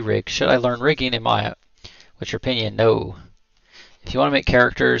have pre-rig, should I learn rigging in Maya? What's your opinion? No. If you want to make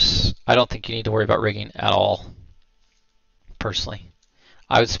characters, I don't think you need to worry about rigging at all, personally.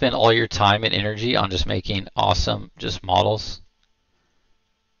 I would spend all your time and energy on just making awesome just models.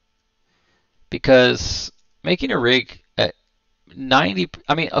 Because making a rig at 90,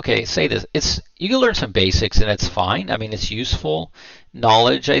 I mean, okay, say this, you can learn some basics and it's fine. I mean, it's useful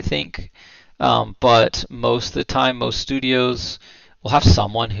knowledge, I think. But most of the time, most studios will have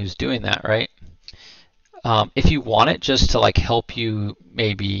someone who's doing that, right? If you want it just to like help you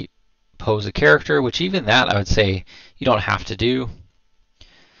maybe pose a character, which even that I would say you don't have to do.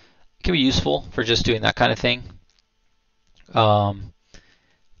 It can be useful for just doing that kind of thing.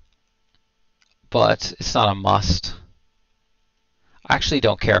 But it's not a must. I actually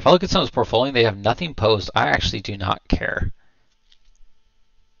don't care. If I look at someone's portfolio and they have nothing posed, I actually do not care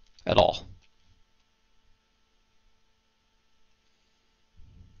at all.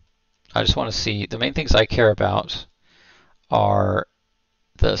 I just want to see, the main things I care about are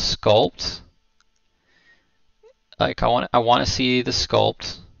the sculpt. Like I want to see the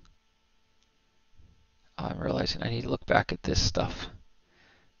sculpt. I'm realizing I need to look back at this stuff.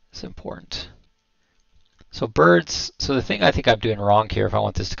 It's important. So birds, so the thing I think I'm doing wrong here, if I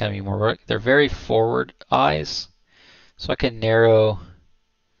want this to kind of be more, they're very forward eyes. So I can narrow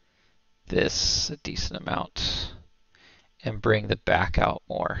this a decent amount and bring the back out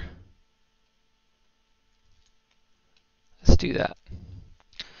more. Let's do that.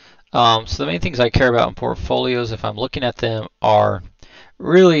 So the main things I care about in portfolios, if I'm looking at them, are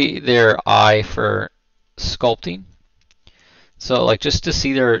really their eye for sculpting. So like just to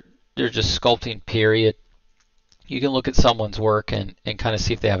see they're just sculpting, period. You can look at someone's work and kind of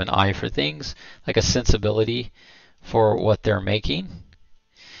see if they have an eye for things, like a sensibility for what they're making.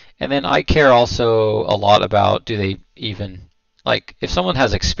 And then I care also a lot about, do they even, like if someone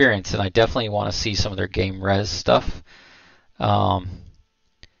has experience, then I definitely want to see some of their game res stuff.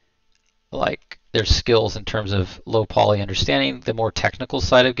 Like their skills in terms of low poly understanding, the more technical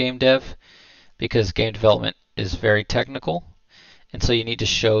side of game dev, because game development is very technical. And so you need to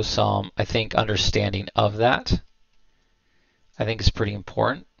show some, I think, understanding of that. I think is pretty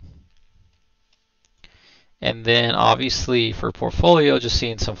important. And then obviously for portfolio, just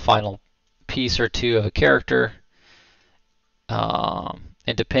seeing some final piece or two of a character.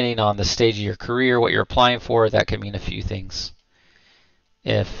 And depending on the stage of your career, what you're applying for, that could mean a few things.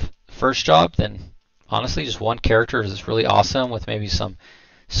 If first job, then honestly just one character is really awesome with maybe some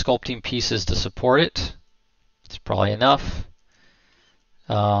sculpting pieces to support it. It's probably enough.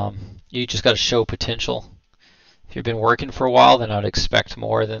 You just got to show potential. If you've been working for a while, then I would expect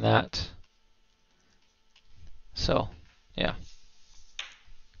more than that. So, yeah.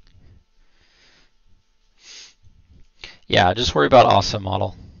 Yeah, just worry about awesome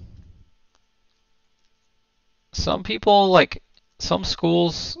model. Some people, like some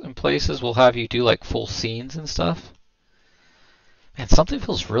schools and places, will have you do like full scenes and stuff. Man, something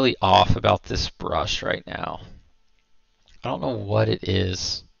feels really off about this brush right now. I don't know what it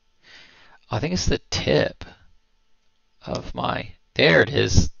is. I think it's the tip of my, there it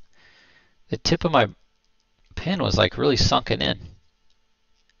is. The tip of my pen was like really sunken in.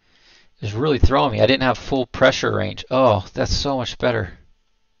 It was really throwing me. I didn't have full pressure range. Oh, that's so much better.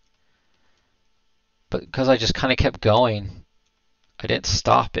 But because I just kind of kept going, I didn't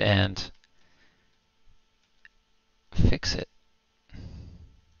stop and fix it.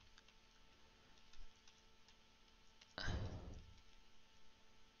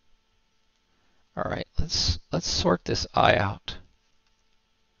 All right, let's sort this eye out.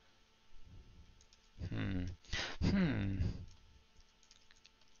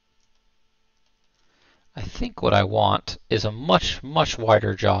 I think what I want is a much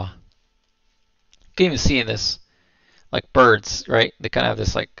wider jaw. You can even see in this, like birds, right? They kind of have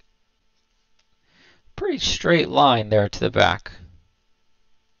this like pretty straight line there to the back.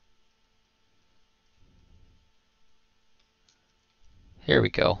 Here we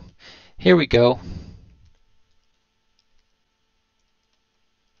go. Here we go.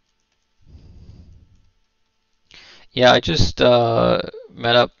 Yeah, I just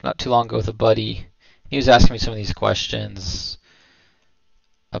met up not too long ago with a buddy. He was asking me some of these questions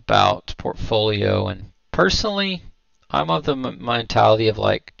about portfolio, and personally, I'm of the mentality of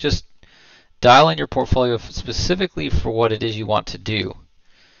like just dial in your portfolio specifically for what it is you want to do.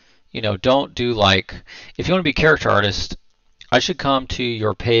 You know, don't do like, if you want to be a character artist, I should come to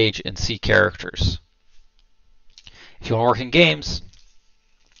your page and see characters. If you want to work in games,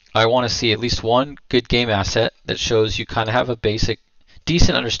 I want to see at least one good game asset that shows you kind of have a basic,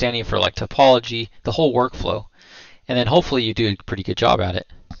 decent understanding for like topology, the whole workflow, and then hopefully you do a pretty good job at it.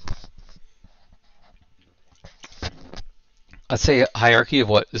 I'd say a hierarchy of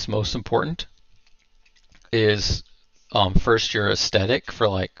what is most important is first your aesthetic for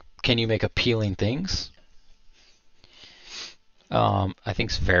like, can you make appealing things? I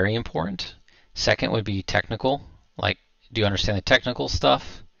think is very important. Second would be technical, like do you understand the technical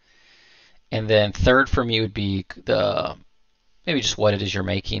stuff? And then third for me would be the maybe just what it is you're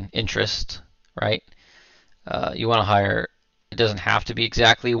making, interest, right? You want to hire, it doesn't have to be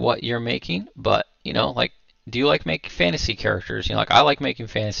exactly what you're making, but you know, like, do you like making fantasy characters? You know, like I like making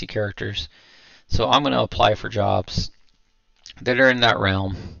fantasy characters, so I'm going to apply for jobs that are in that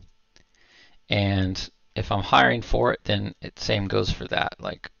realm. And if I'm hiring for it, then it same goes for that.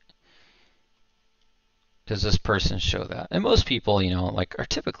 Like, does this person show that? And most people, you know, like are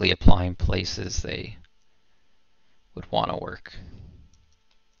typically applying places they would want to work.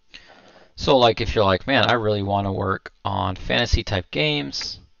 So like if you're like, man, I really want to work on fantasy type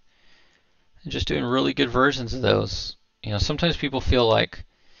games, and just doing really good versions of those. You know, sometimes people feel like,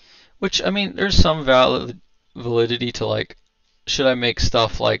 which, I mean, there's some validity to like, should I make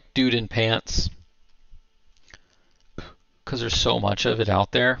stuff like dude in pants? Because there's so much of it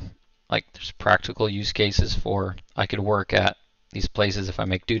out there. Like, there's practical use cases for, I could work at these places if I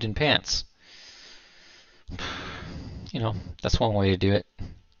make dude in pants. You know, that's one way to do it.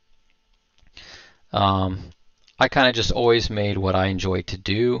 I kind of just always made what I enjoyed to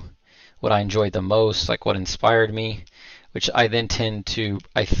do, what I enjoyed the most, like what inspired me, which I then tend to,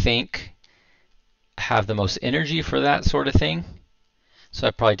 I think, have the most energy for that sort of thing. So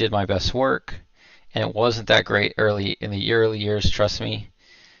I probably did my best work, and it wasn't that great early in the early years, trust me.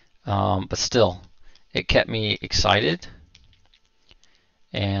 But still, it kept me excited,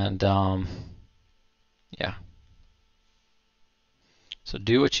 and yeah. So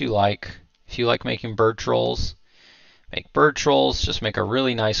do what you like. If you like making bird trolls, make bird trolls. Just make a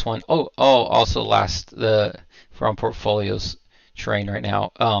really nice one. Oh, also last from portfolios terrain right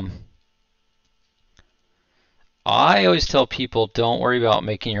now. I always tell people, don't worry about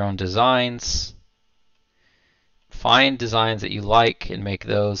making your own designs. Find designs that you like and make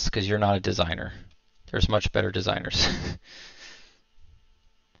those, because you're not a designer. There's much better designers.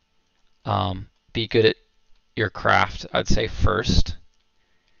 Be good at your craft, I'd say, first.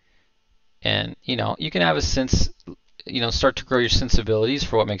 And, you know, you can have a sense, you know, start to grow your sensibilities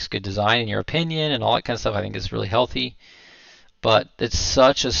for what makes good design in your opinion and all that kind of stuff. I think is really healthy. But it's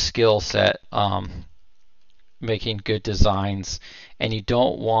such a skill set, making good designs, and you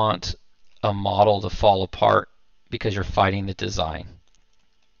don't want a model to fall apart because you're fighting the design.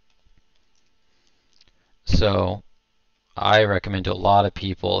 So I recommend to a lot of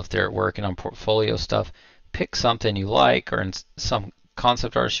people, if they're working on portfolio stuff, pick something you like, or some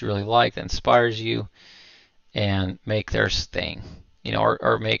concept artist you really like that inspires you, and make their thing. You know,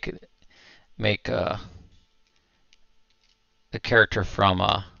 or make a character from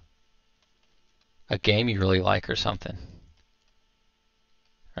a game you really like or something,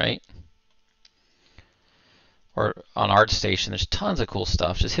 right? Or on ArtStation, there's tons of cool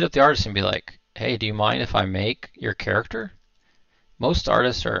stuff. Just hit up the artist and be like, hey, do you mind if I make your character? Most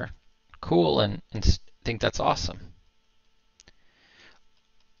artists are cool and think that's awesome.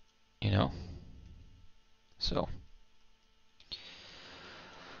 You know? So.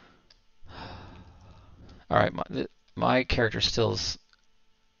 Alright, my character still is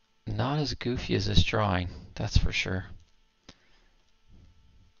not as goofy as this drawing, that's for sure.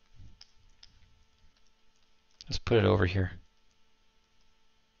 Let's put it over here.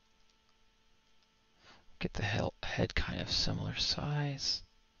 Get the head kind of similar size.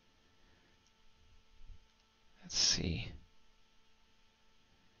 Let's see.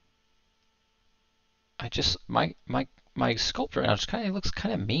 My sculptor now just kind of looks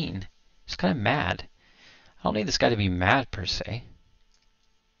kind of mean. Just kind of mad. I don't need this guy to be mad per se.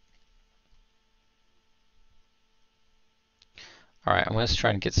 Alright, I'm going to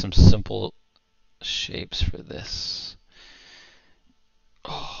try and get some simple shapes for this.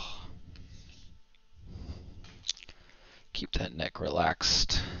 Oh. Keep that neck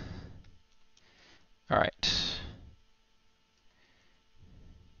relaxed. Alright.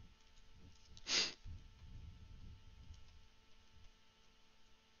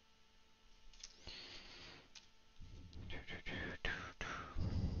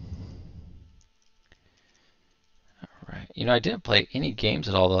 Alright. You know, I didn't play any games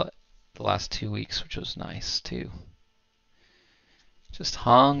at all the last 2 weeks, which was nice too. Just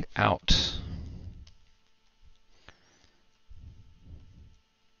hung out.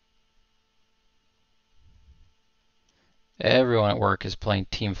 Everyone at work is playing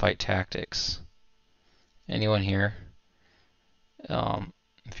Teamfight Tactics. Anyone here? If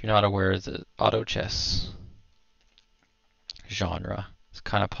you're not aware, the auto chess genre is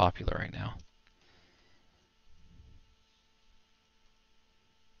kind of popular right now.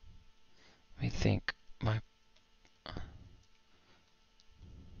 Let me think. I'm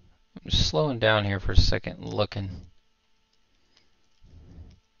just slowing down here for a second, looking.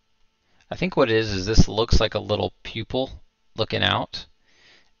 I think what it is this looks like a little pupil looking out,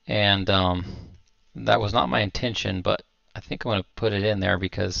 and that was not my intention, but I think I'm going to put it in there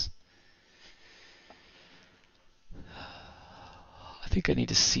because I think I need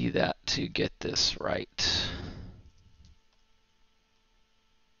to see that to get this right.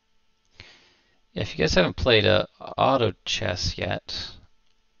 If you guys haven't played auto chess yet,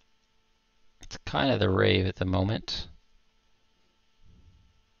 it's kind of the rave at the moment.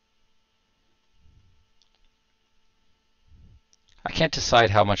 I can't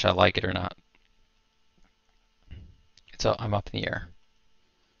decide how much I like it or not. I'm up in the air.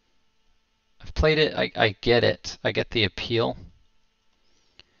 template it. I get it. I get the appeal.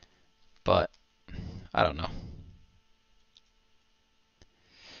 But I don't know.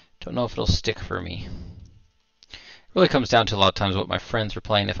 Don't know if it'll stick for me. It really comes down to a lot of times what my friends are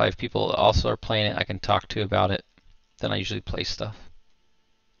playing. If I have people that also are playing it I can talk to about it, then I usually play stuff.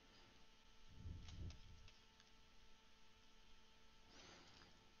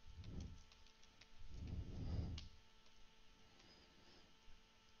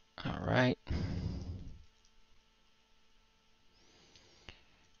 Alright.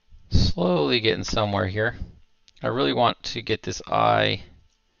 Slowly getting somewhere here. I really want to get this eye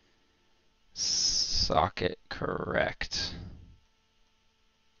socket correct.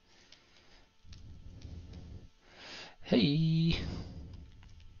 Hey!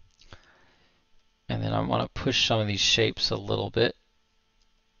 And then I want to push some of these shapes a little bit.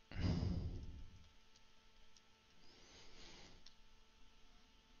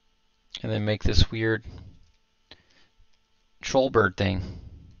 And then make this weird troll bird thing.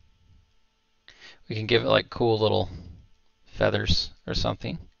 We can give it like cool little feathers or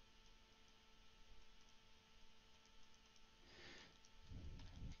something.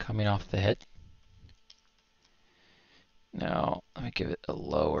 Coming off the head. Now, let me give it a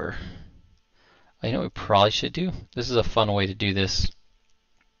lower. You know what we probably should do? This is a fun way to do this.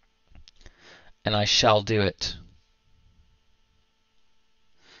 And I shall do it.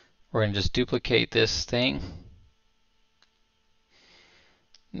 We're going to just duplicate this thing.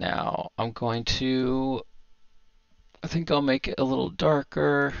 Now, I'm going to, I think I'll make it a little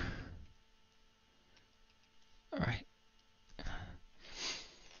darker. Alright. And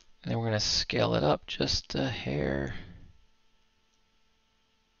then we're going to scale it up just a hair.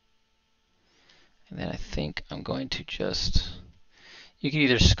 And then I think I'm going to just, you can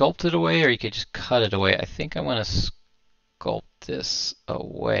either sculpt it away or you could just cut it away. I think I'm going to sculpt this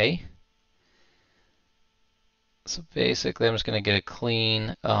away. So basically I'm just going to get a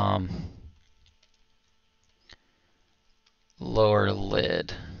clean lower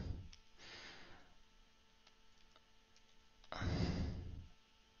lid.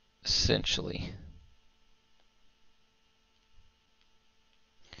 Essentially.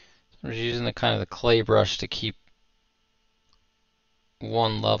 I'm just using the kind of the clay brush to keep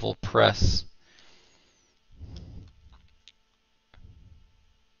one level press.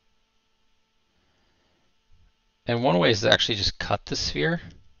 And one way is to actually just cut the sphere.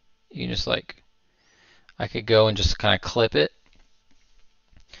 You can just like, I could go and just kind of clip it.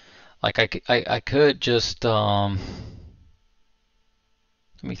 Like I could just, let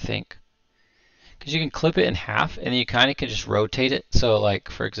me think. Because you can clip it in half and then you kind of can just rotate it. So like,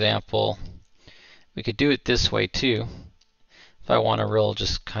 for example, we could do it this way too. If I want a real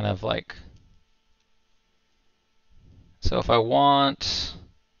just kind of like, so if I want,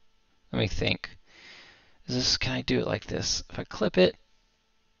 let me think. Is this, can I do it like this? If I clip it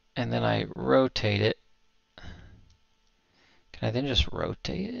and then I rotate it, can I then just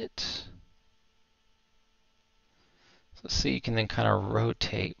rotate it? So see, you can then kind of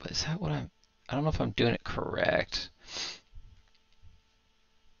rotate, but is that what I don't know if I'm doing it correct.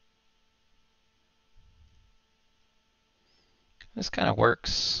 This kind of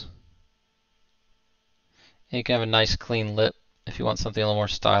works. And you can have a nice clean lip if you want something a little more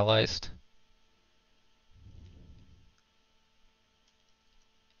stylized.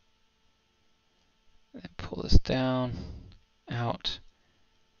 And pull this down, out.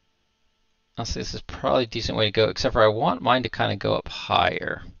 I'll say this is probably a decent way to go, except for I want mine to kind of go up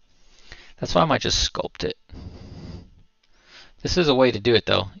higher. That's why I might just sculpt it. This is a way to do it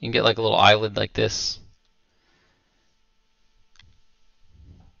though. You can get like a little eyelid like this.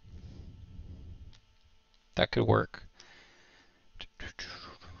 That could work.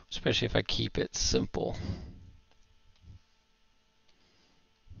 Especially if I keep it simple.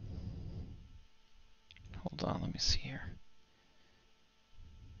 Hold on, let me see here.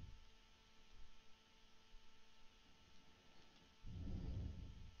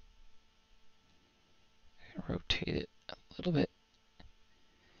 Rotate it a little bit.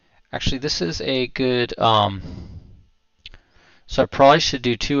 Actually, this is a good, so I probably should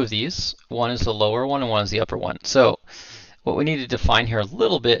do two of these. One is the lower one and one is the upper one. So what we need to define here a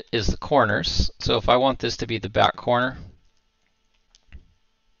little bit is the corners. So if I want this to be the back corner,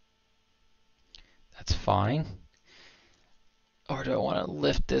 that's fine. Or do I want to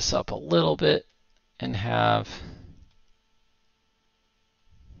lift this up a little bit and have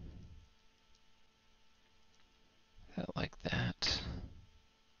that like that?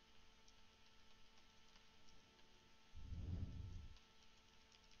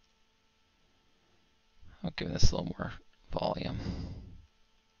 I'll give this a little more volume.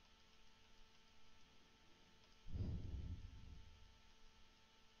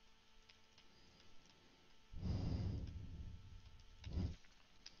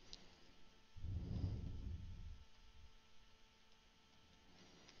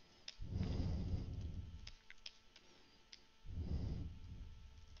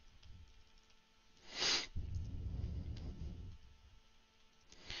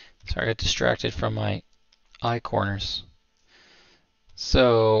 Sorry, I got distracted from my eye corners.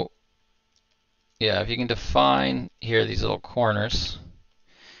 So yeah, if you can define here these little corners,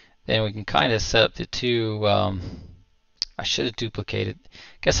 then we can kind of set up the two. I should have duplicated.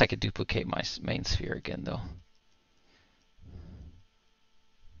 Guess I could duplicate my main sphere again though.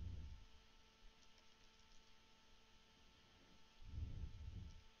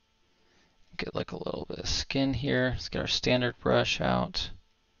 Get like a little bit of skin here. Let's get our standard brush out.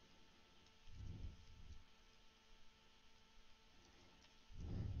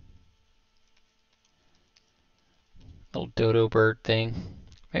 Little dodo bird thing.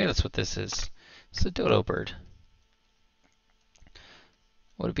 Maybe that's what this is. It's a dodo bird.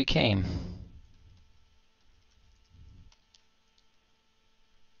 What it became.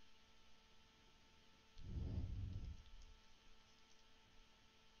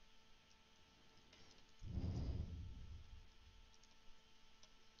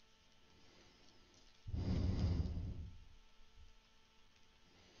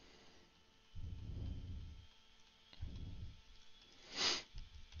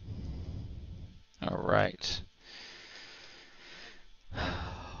 All right.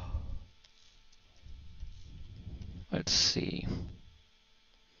 Let's see.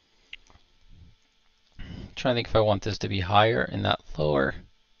 I'm trying to think if I want this to be higher and not lower.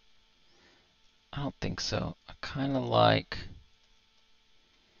 I don't think so. I kind of like.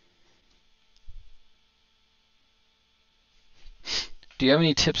 Do you have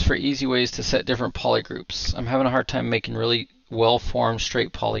any tips for easy ways to set different polygroups? I'm having a hard time making really well-formed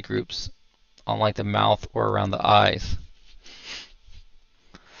straight polygroups on like the mouth or around the eyes.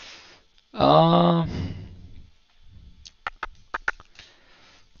 I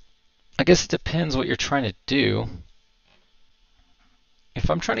guess it depends what you're trying to do. If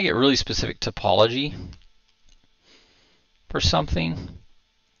I'm trying to get really specific topology for something,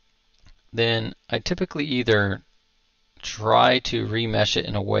 then I typically either try to remesh it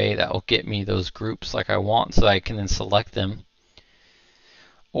in a way that will get me those groups like I want so that I can then select them.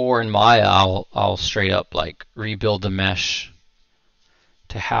 Or in Maya, I'll straight up like rebuild the mesh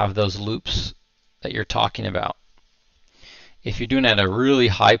to have those loops that you're talking about. If you're doing it at a really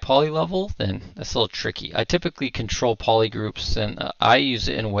high poly level, then that's a little tricky. I typically control polygroups, and I use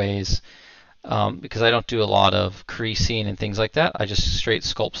it in ways because I don't do a lot of creasing and things like that. I just straight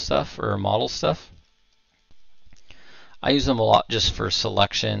sculpt stuff or model stuff. I use them a lot just for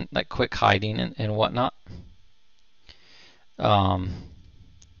selection, like quick hiding and whatnot.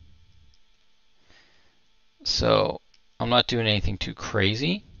 So I'm not doing anything too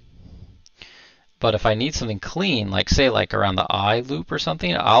crazy. But if I need something clean, like say like around the eye loop or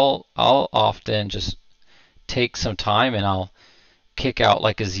something, I'll often just take some time and I'll kick out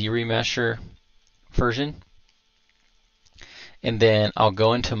like a ZRemesher version. And then I'll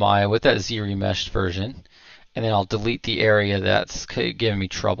go into Maya with that ZRemeshed version, and then I'll delete the area that's giving me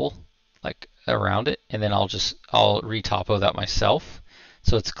trouble, like around it, and then I'll retopo that myself,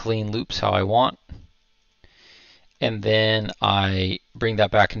 so it's clean loops how I want. And then I bring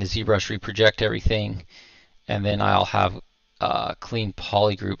that back into ZBrush, reproject everything, and then I'll have clean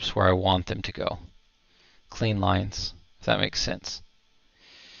polygroups where I want them to go. Clean lines, if that makes sense.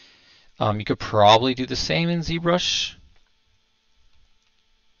 You could probably do the same in ZBrush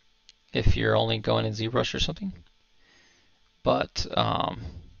if you're only going in ZBrush or something. But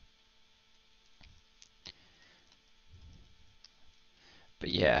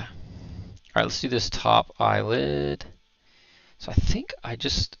yeah. All right, let's do this top eyelid. So I think I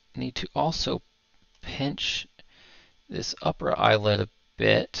just need to also pinch this upper eyelid a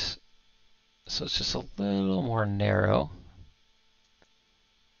bit, so it's just a little more narrow.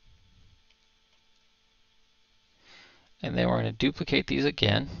 And then we're going to duplicate these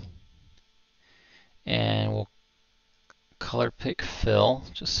again, and we'll color pick fill,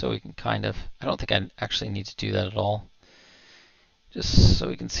 just so we can kind of, I don't think I actually need to do that at all. Just so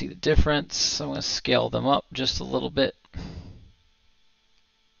we can see the difference, I'm going to scale them up just a little bit.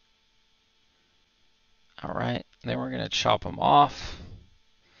 All right, then we're going to chop them off.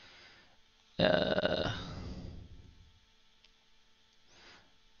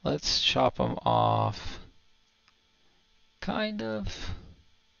 Let's chop them off kind of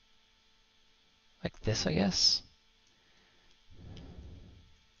like this, I guess.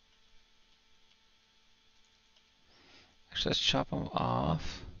 Actually, let's chop them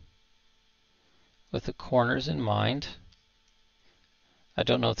off with the corners in mind. I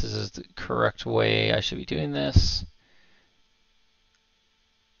don't know if this is the correct way I should be doing this.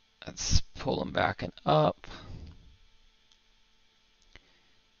 Let's pull them back and up.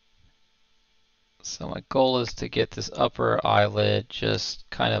 So my goal is to get this upper eyelid just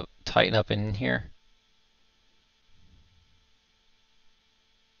kind of tighten up in here.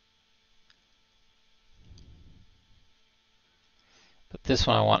 But this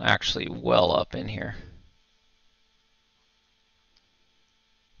one I want actually well up in here.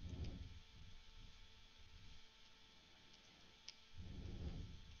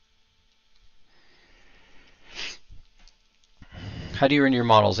 How do you render your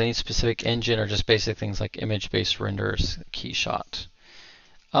models? Any specific engine or just basic things like image-based renders, Keyshot?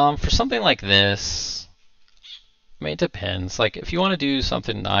 For something like this, I mean, it depends. Like if you want to do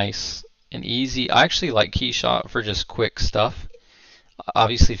something nice and easy, I actually like Keyshot for just quick stuff.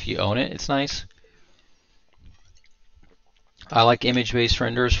 Obviously, if you own it, it's nice. I like image-based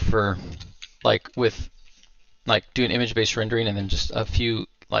renders for doing image-based rendering and then just a few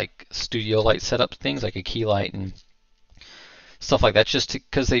like studio light setup things like a key light and stuff like that, just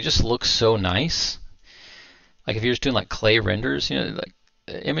because they just look so nice. Like if you're just doing like clay renders, like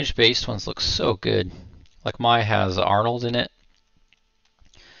image-based ones look so good. Like mine has Arnold in it.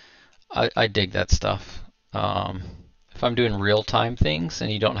 I dig that stuff. If I'm doing real-time things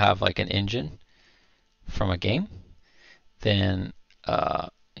and you don't have like an engine from a game, then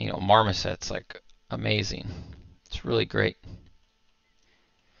Marmoset's like amazing. It's really great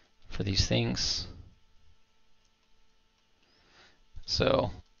for these things.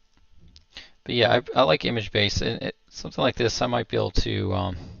 So, but yeah, I like image-based, and something like this I might be able to.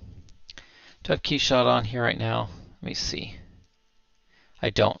 Do I have Keyshot on here right now? Let me see. I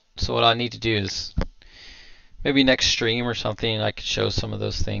don't. So what I need to do is maybe next stream or something I could show some of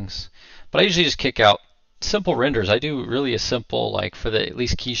those things. But I usually just kick out simple renders. I do really a simple, like for the at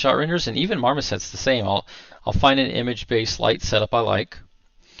least Keyshot renders, and even Marmoset's the same. I'll find an image-based light setup I like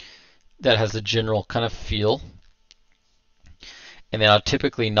that has a general kind of feel, and then I'll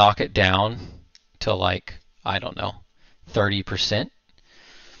typically knock it down to like, I don't know, 30%,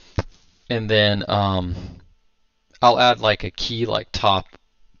 and then I'll add like a key like top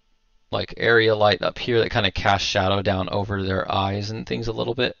like area light up here that kind of casts shadow down over their eyes and things a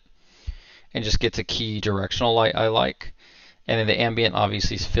little bit, and just gets a key directional light I like. And then the ambient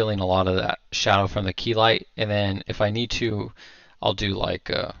obviously is filling a lot of that shadow from the key light. And then if I need to, I'll do like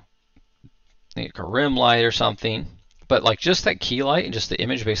a rim light or something. But like just that key light and just the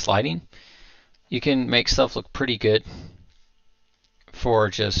image-based lighting, you can make stuff look pretty good for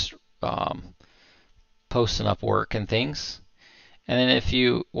just posting up work and things. And then if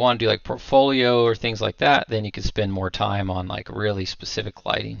you want to do like portfolio or things like that, then you can spend more time on like really specific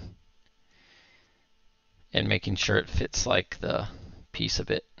lighting and making sure it fits like the piece of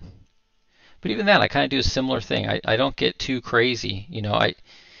it. But even that, I kind of do a similar thing. I don't get too crazy,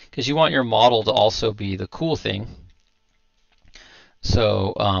 because you want your model to also be the cool thing.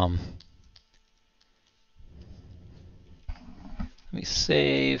 So let me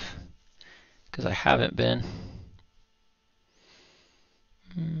save, because I haven't been.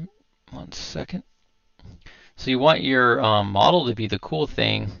 1 second. So you want your model to be the cool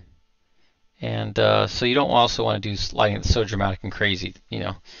thing, and so you don't also want to do lighting that's so dramatic and crazy.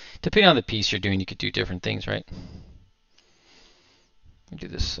 Depending on the piece you're doing, you could do different things, right? Let me do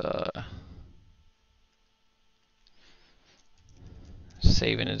this.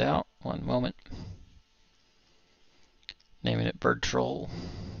 Saving it out. 1 moment. Naming it Bird Troll.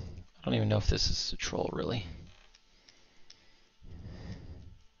 I don't even know if this is a troll really.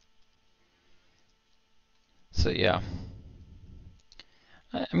 So yeah,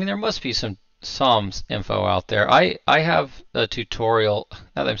 I mean there must be some info out there. I have a tutorial.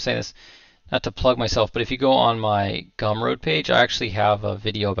 Now that I'm saying this, not to plug myself, but if you go on my Gumroad page, I actually have a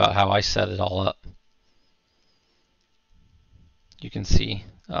video about how I set it all up. You can see.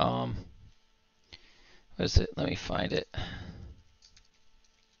 What is it? Let me find it.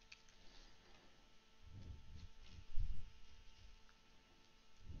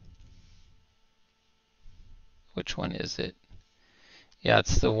 Which one is it? Yeah,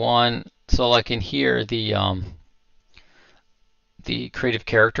 it's the one. So like in here, the creative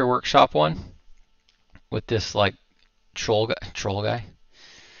character workshop one with this like troll guy.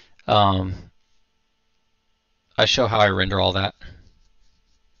 I show how I render all that.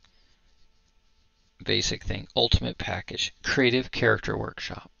 Basic thing, ultimate package, creative character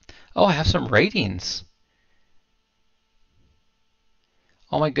workshop. Oh, I have some ratings.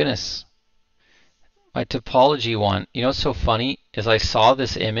 Oh my goodness. My topology one. You know what's so funny is I saw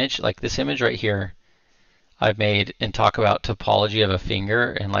this image, like this image right here, I've made and talk about topology of a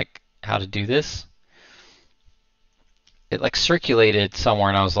finger and like how to do this. It like circulated somewhere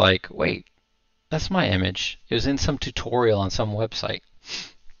and I was like, wait, that's my image. It was in some tutorial on some website.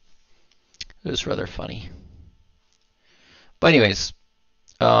 It was rather funny. But anyways,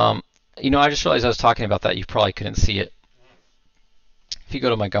 You know, I just realized I was talking about that. You probably couldn't see it. If you go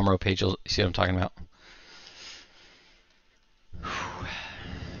to my Gumroad page, you'll see what I'm talking about.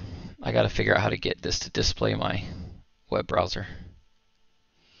 I got to figure out how to get this to display my web browser.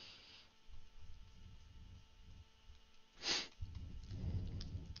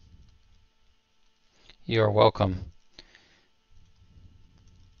 You are welcome.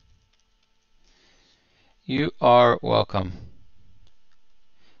 You are welcome.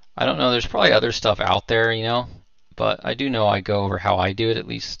 I don't know, there's probably other stuff out there, you know, but I do know I go over how I do it at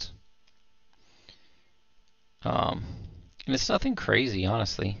least. And it's nothing crazy,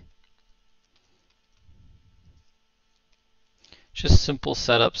 honestly. Just simple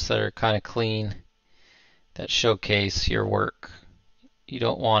setups that are kind of clean, that showcase your work. You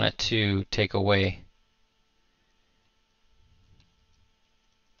don't want it to take away.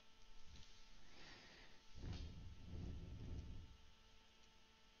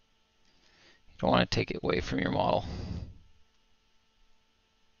 You don't want to take it away from your model.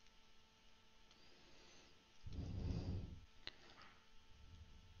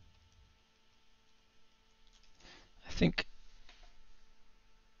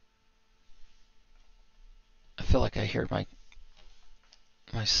 I feel like I hear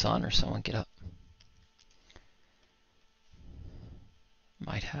my son or someone get up.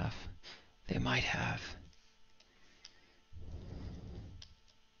 Might have. They might have.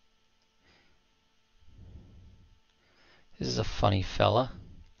 This is a funny fella.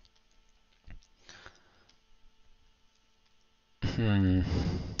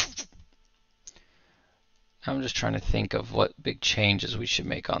 I'm just trying to think of what big changes we should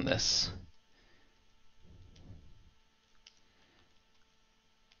make on this.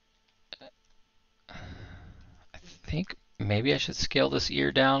 I think maybe I should scale this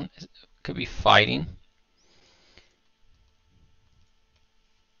ear down. It could be fighting.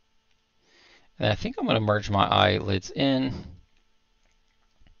 And I think I'm going to merge my eyelids in.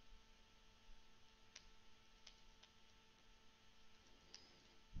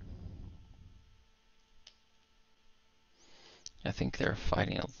 I think they're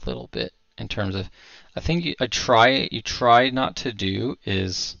fighting a little bit in terms of, I think you try not to do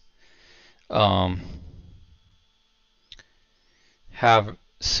is have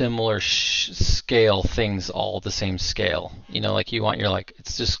similar scale things all the same scale. You know, like you want your, like,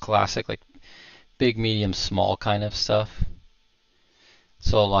 it's just classic like big, medium, small kind of stuff.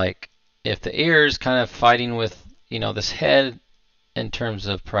 So like if the ear is kind of fighting with, you know, this head in terms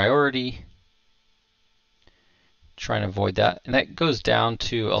of priority, trying to avoid that. And that goes down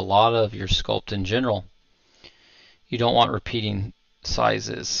to a lot of your sculpt in general. You don't want repeating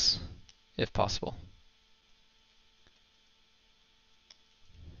sizes if possible.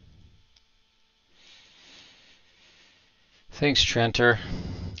 Thanks, Trenter.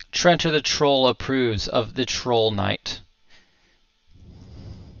 Trenter the Troll approves of the Troll Knight.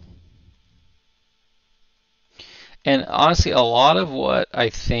 And honestly, a lot of what I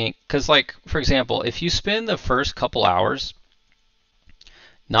think, because like, for example, if you spend the first couple hours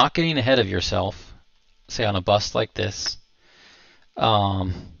not getting ahead of yourself, say on a bust like this,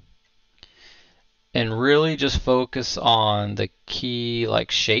 and really just focus on the key like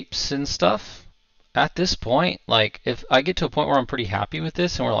shapes and stuff, at this point, like if I get to a point where I'm pretty happy with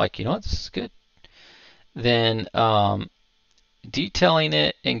this and we're like, you know what, this is good, then detailing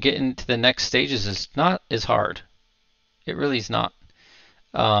it and getting to the next stages is not as hard. It really is not,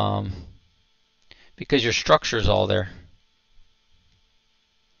 because your structure is all there.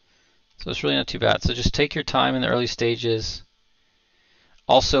 So it's really not too bad. So just take your time in the early stages.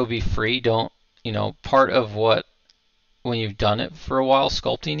 Also be free. Don't, you know, part of what, when you've done it for a while,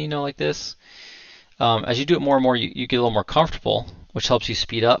 sculpting, you know, like this, as you do it more and more, you get a little more comfortable, which helps you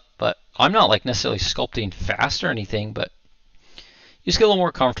speed up. But I'm not like necessarily sculpting fast or anything, but you just get a little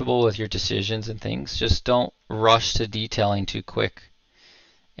more comfortable with your decisions and things. Just don't rush to detailing too quick.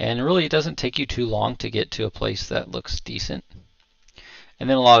 And really, it doesn't take you too long to get to a place that looks decent. And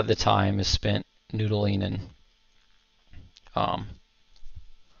then a lot of the time is spent noodling and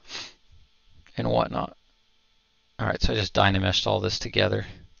whatnot. All right, so I just dynameshed all this together.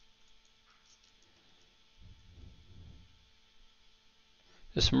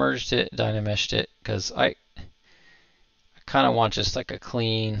 Just merged it, dynameshed it, because I kind of want just like a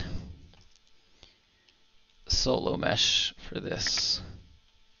clean solo mesh for this.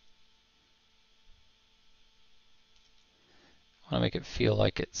 I want to make it feel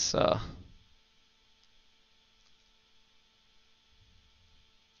like it's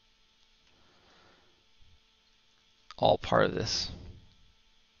all part of this.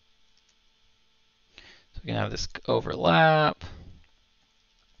 So we can have this overlap.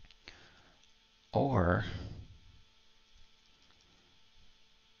 Or,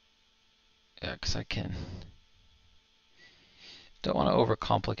 yeah, because I can. Don't want to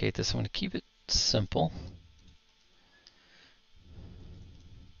overcomplicate this. I'm going to keep it simple.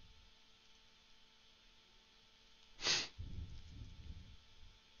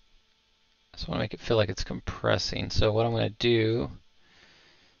 So I want to make it feel like it's compressing. So what I'm going to do,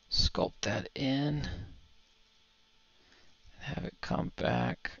 sculpt that in, have it come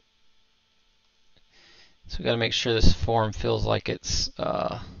back. So we got to make sure this form feels like it's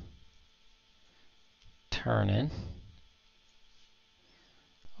turning.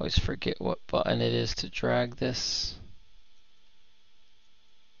 Always forget what button it is to drag this.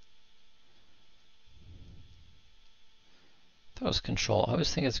 That was control. I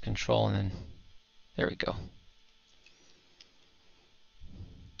always think it's control, and then there we go.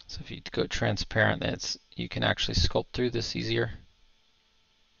 So if you go transparent, then you can actually sculpt through this easier.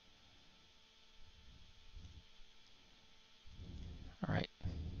 All right.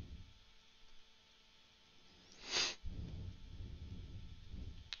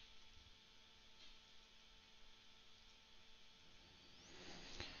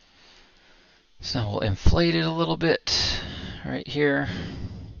 So now we'll inflate it a little bit right here.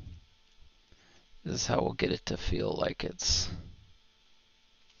 This is how we'll get it to feel like it's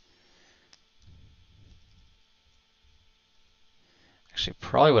actually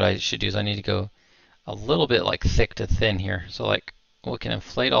probably what I should do is I need to go a little bit like thick to thin here. So like we can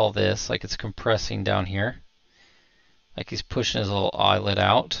inflate all this like it's compressing down here. Like he's pushing his little eyelid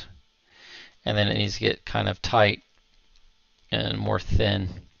out. And then it needs to get kind of tight and more thin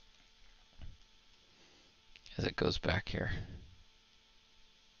as it goes back here.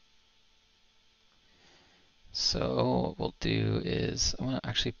 So what we'll do is I'm going to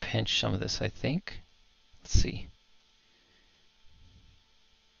actually pinch some of this, I think. Let's see.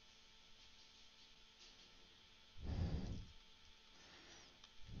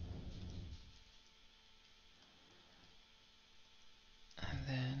 And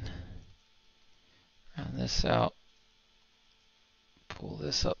then round this out. Pull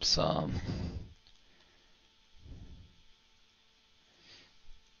this up some.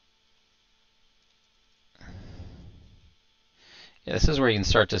 Yeah, this is where you can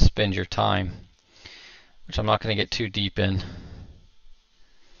start to spend your time, which I'm not going to get too deep in,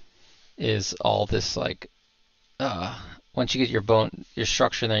 is all this like, once you get your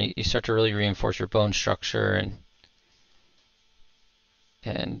structure, then you start to really reinforce your bone structure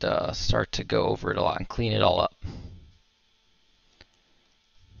and start to go over it a lot and clean it all up.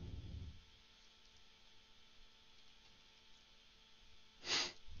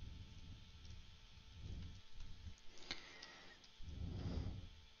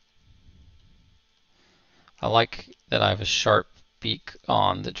 I like that I have a sharp beak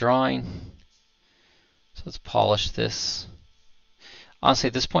on the drawing. So let's polish this. Honestly,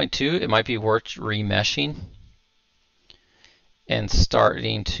 at this point too, it might be worth remeshing and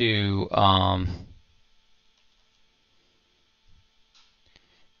starting to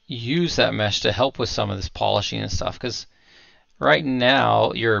use that mesh to help with some of this polishing and stuff. Because right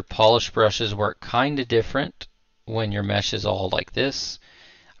now, your polish brushes work kind of different when your mesh is all like this.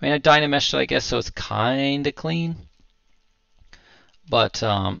 I mean, I Dynameshed it, I guess, so it's kind of clean. But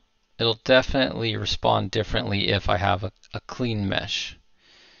it'll definitely respond differently if I have a clean mesh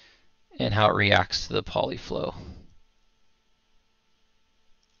and how it reacts to the polyflow.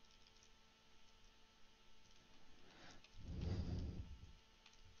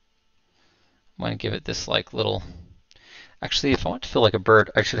 I'm going to give it this like little... Actually, if I want to feel like a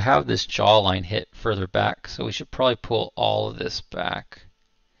bird, I should have this jawline hit further back. So we should probably pull all of this back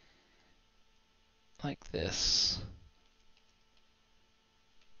like this.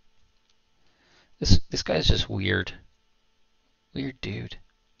 This guy's just weird. Weird dude.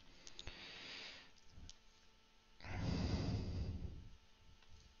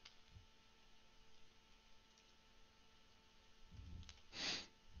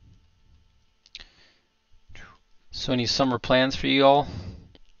 So any summer plans for you all?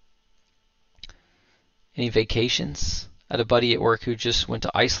 Any vacations? I had a buddy at work who just went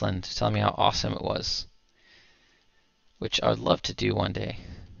to Iceland to tell me how awesome it was, which I would love to do one day.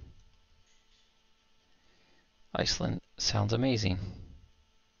 Iceland sounds amazing.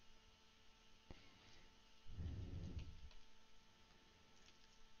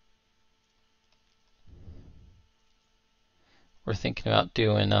 We're thinking about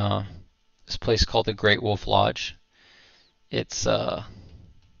doing this place called the Great Wolf Lodge. It's a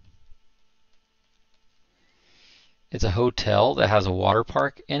hotel that has a water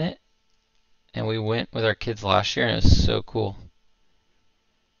park in it, and we went with our kids last year, and it was so cool.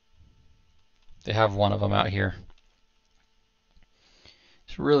 They have one of them out here.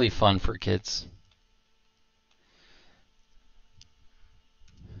 It's really fun for kids.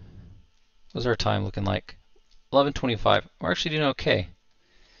 What's our time looking like? 11:25. We're actually doing okay,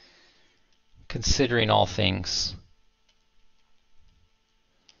 considering all things.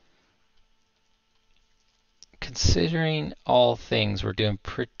 Considering all things, we're doing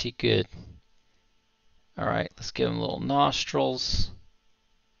pretty good. All right, let's give them little nostrils.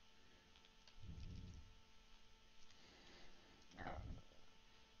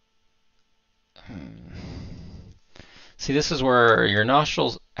 See, this is where your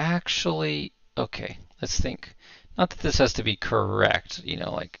nostrils actually, okay, let's think. Not that this has to be correct, you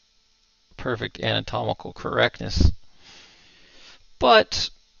know, like perfect anatomical correctness,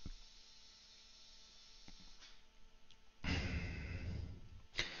 but you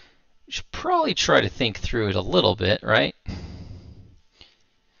should probably try to think through it a little bit, right?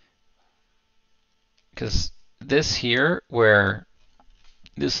 Because this here, where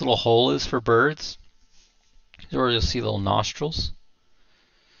this little hole is for birds, is where you'll see little nostrils.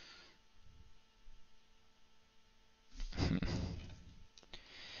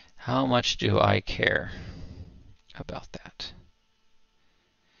 How much do I care about that?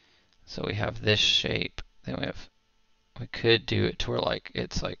 So we have this shape, then we could do it to where like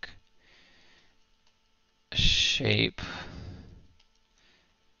it's like a shape.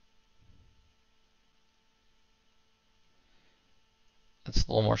 That's a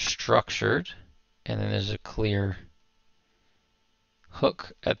little more structured, and then there's a clear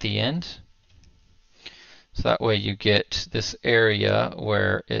hook at the end. So that way you get this area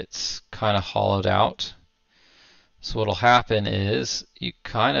where it's kind of hollowed out. So what'll happen is you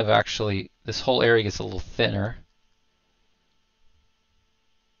kind of actually, this whole area gets a little thinner.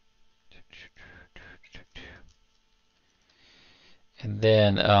 And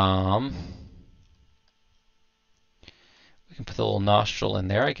then we can put the little nostril in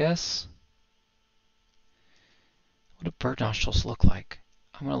there, I guess. What do bird nostrils look like?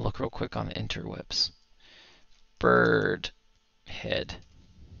 I'm going to look real quick on the interwebs. Bird head,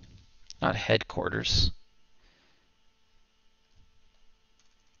 not headquarters.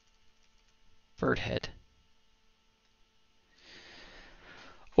 Bird head.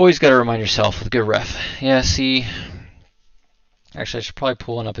 Always got to remind yourself with a good ref. Yeah, see, actually I should probably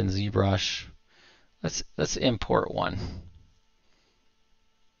pull one up in ZBrush. Let's import one.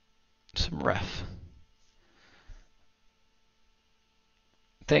 Some ref.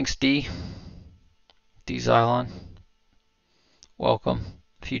 Thanks, D. D-Xylon. Welcome.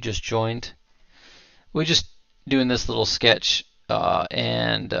 If you just joined. We're just doing this little sketch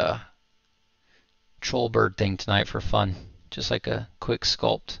and troll bird thing tonight for fun. Just like a quick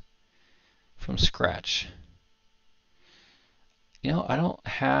sculpt from scratch. You know, I don't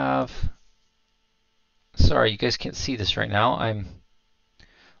have... Sorry, you guys can't see this right now. I'm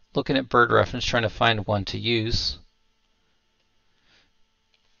looking at bird reference, trying to find one to use.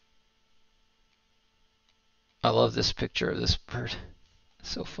 I love this picture of this bird.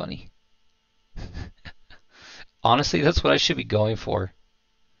 It's so funny. Honestly, that's what I should be going for.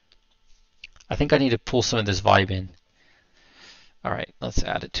 I think I need to pull some of this vibe in. All right, let's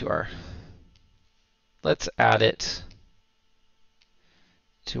add it to our... Let's add it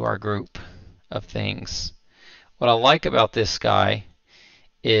to our group of things. What I like about this guy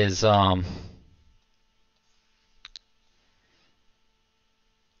is one,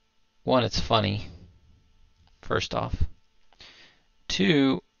 it's funny. First off,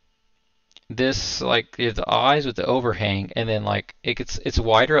 two, this like you have the eyes with the overhang, and then like it's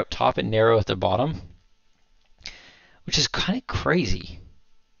wider up top and narrow at the bottom, which is kind of crazy.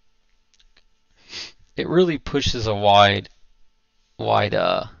 It really pushes a wide eye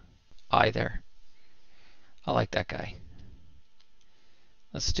there. I like that guy.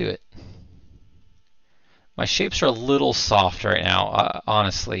 Let's do it. My shapes are a little soft right now,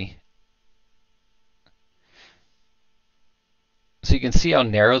 honestly. So you can see how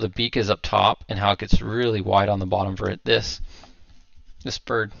narrow the beak is up top and how it gets really wide on the bottom for this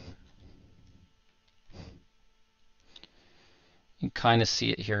bird. You can kind of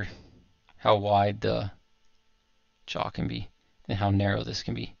see it here, how wide the jaw can be and how narrow this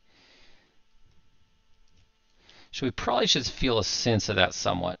can be. So we probably should feel a sense of that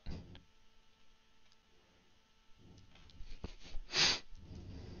somewhat.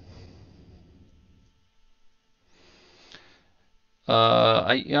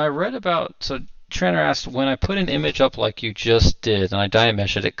 I read about, so Tranner asked, when I put an image up like you just did and I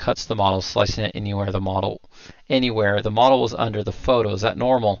diamesh it, it cuts the model, slicing it anywhere the model was under the photo. Is that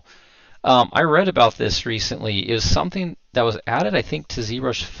normal? I read about this recently. It was something that was added, I think, to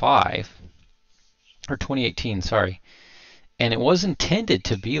ZBrush 5. or 2018, sorry. And it was intended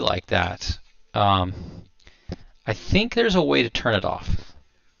to be like that. I think there's a way to turn it off.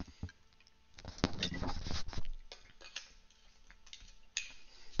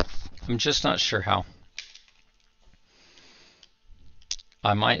 I'm just not sure how.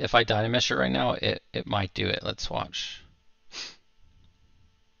 I might, if I Dynamesh it right now, it might do it. Let's watch.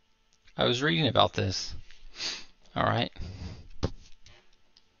 I was reading about this. All right.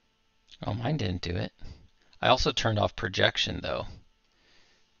 Oh, mine didn't do it. I also turned off projection though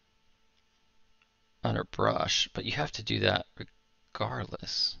under brush, but you have to do that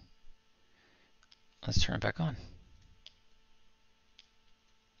regardless. Let's turn it back on.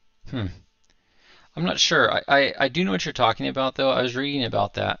 I'm not sure. I do know what you're talking about though. I was reading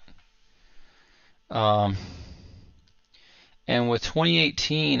about that. And with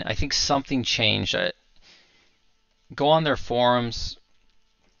 2018, I think something changed. Go on their forums.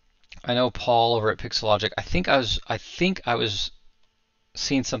 I know Paul over at Pixelogic. I think I was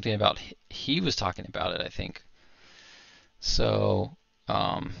seeing something about he was talking about it. I think so.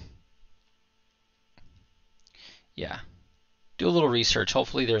 Yeah, do a little research.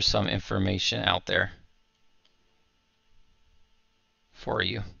 Hopefully, there's some information out there for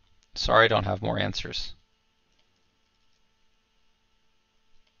you. Sorry, I don't have more answers.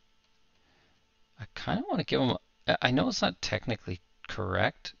 I kind of want to give them. I know it's not technically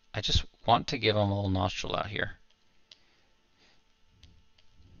correct. I just want to give them a little nostril out here.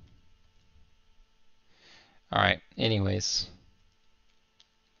 All right, anyways.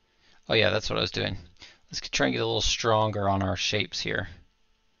 Oh yeah, that's what I was doing. Let's try and get a little stronger on our shapes here.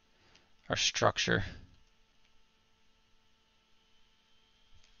 Our structure.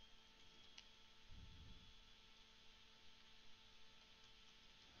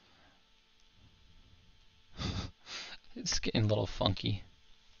 It's getting a little funky.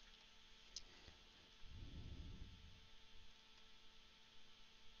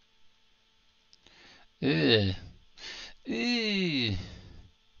 Ugh. Ugh.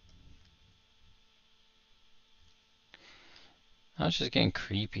 Now it's just getting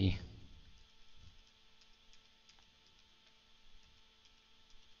creepy.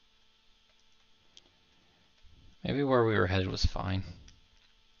 Maybe where we were headed was fine.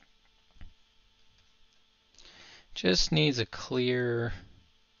 Just needs a clear,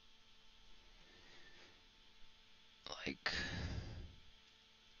 like,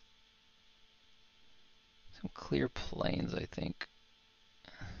 some clear planes, I think.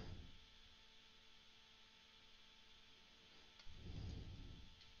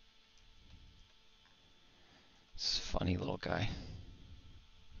 This funny little guy.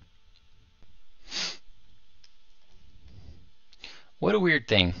 What a weird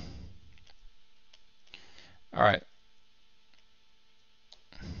thing. All right.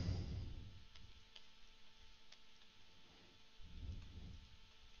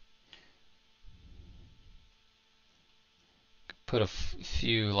 Put a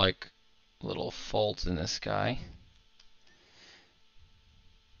few like little folds in this guy.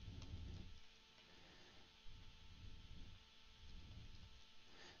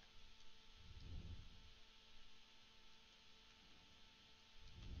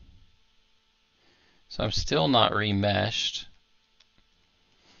 So I'm still not remeshed.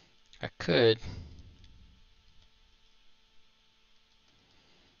 I could.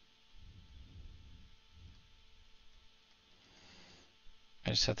 I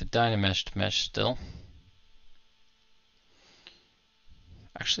just have the Dynamesh to mesh still.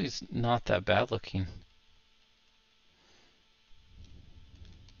 Actually, it's not that bad looking.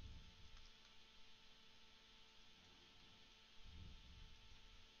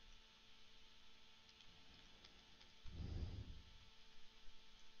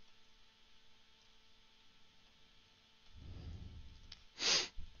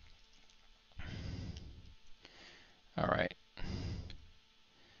 All right.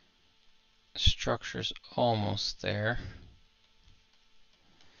 Structure's almost there.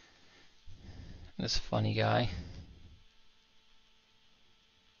 This funny guy.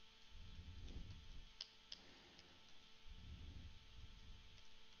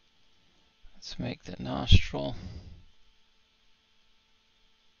 Let's make the nostril.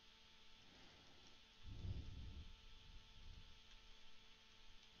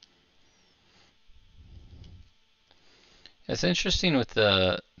 It's interesting with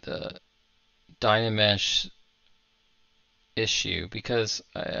the Dynamesh issue because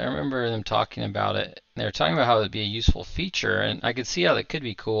I remember them talking about it. They were talking about how it'd be a useful feature, and I could see how that could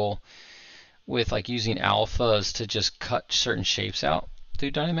be cool with like using alphas to just cut certain shapes out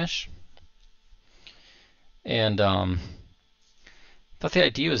through Dynamesh. And thought the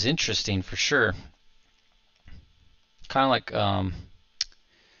idea was interesting for sure. kind of like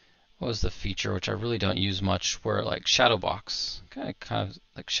what was the feature which I really don't use much, where like shadow box, kind of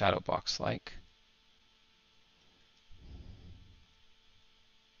like shadow box like.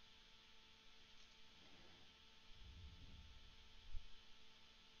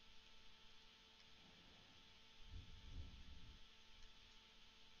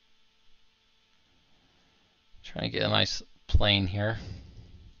 Trying to get a nice plane here.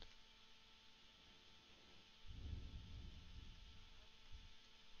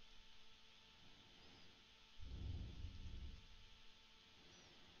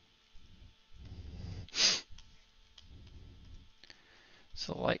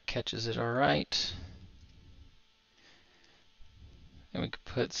 So the light catches it all right. And we could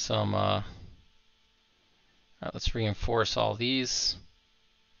put some, all right, let's reinforce all these.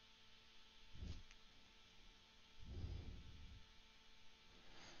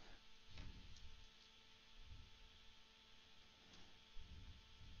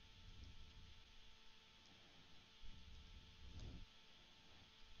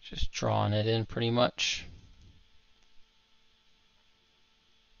 Just drawing it in pretty much.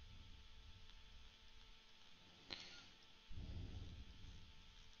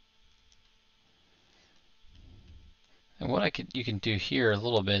 And what you can do here a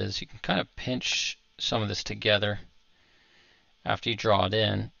little bit is you can kind of pinch some of this together after you draw it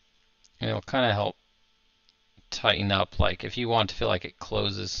in, and it'll kind of help tighten up, like if you want to feel like it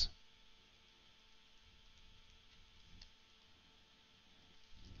closes.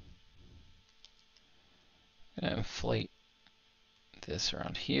 And inflate this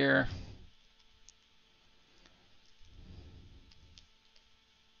around here.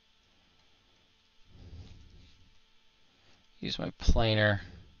 Use my planer,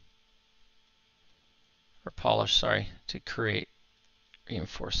 or polish, sorry, to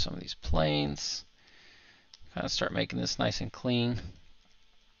reinforce some of these planes. Kind of start making this nice and clean.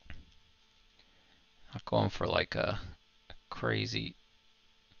 Not going for like a crazy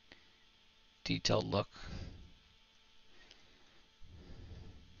detailed look.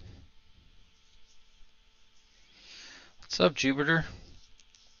 What's up, Jupiter?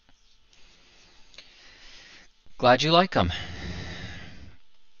 Glad you like them.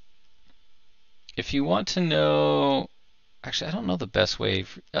 If you want to know, actually I don't know the best way,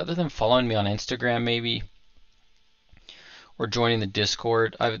 other than following me on Instagram maybe, or joining the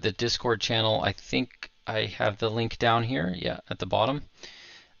Discord. I have the Discord channel. I think I have the link down here, yeah, at the bottom.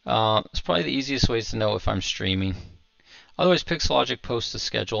 It's probably the easiest ways to know if I'm streaming. Otherwise, Pixelogic posts a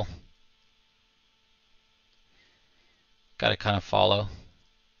schedule. Got to kind of follow.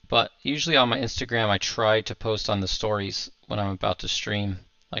 But usually on my Instagram, I try to post on the stories when I'm about to stream,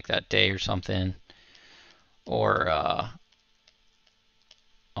 like that day or something, or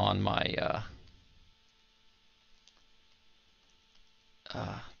on my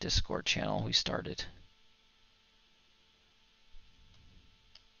Discord channel we started.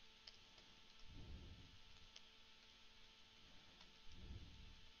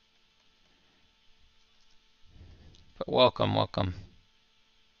 But welcome, welcome.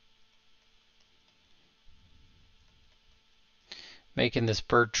 Making this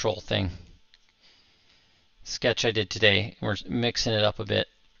bird troll thing. Sketch I did today. We're mixing it up a bit.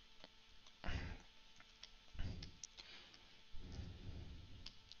 So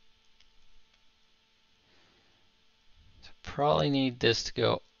probably need this to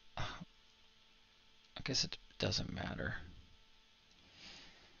go. I guess it doesn't matter.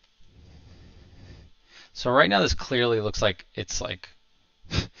 So right now this clearly looks like it's like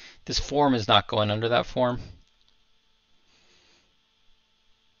this form is not going under that form.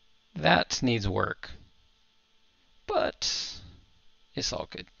 That needs work, but it's all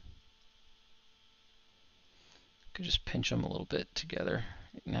good. Could just pinch them a little bit together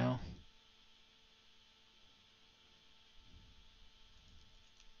right now.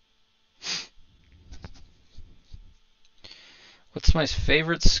 What's my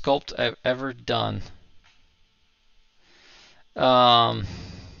favorite sculpt I've ever done?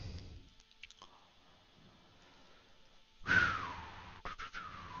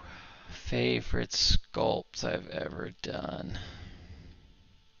 Favorite sculpts I've ever done.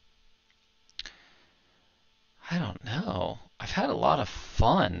 I don't know. I've had a lot of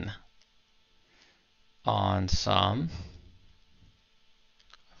fun on some.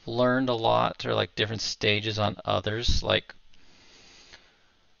 I've learned a lot, or like different stages on others. Like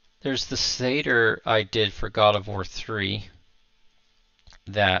there's the satyr I did for God of War 3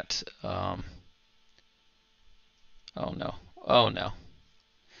 that oh no, oh no,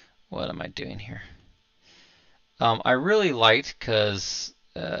 what am I doing here? I really liked because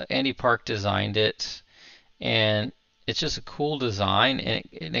Andy Park designed it, and it's just a cool design, and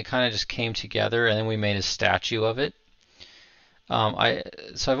it kind of just came together, and then we made a statue of it.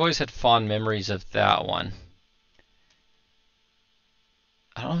 So I've always had fond memories of that one.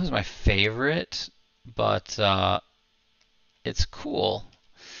 I don't know if it's my favorite, but it's cool.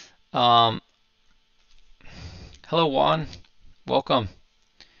 Um, Hello, Juan. Welcome.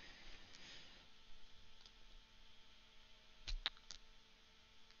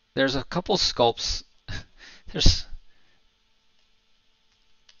 There's a couple sculpts. There's,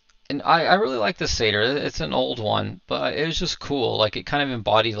 and I really like this satyr. It's an old one, but it was just cool. Like it kind of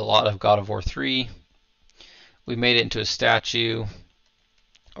embodied a lot of God of War 3. We made it into a statue,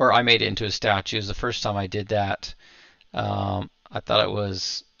 or I made it into a statue. It was the first time I did that. I thought it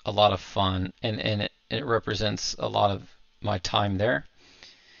was a lot of fun, and it represents a lot of my time there.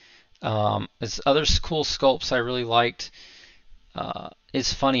 There's other cool sculpts I really liked.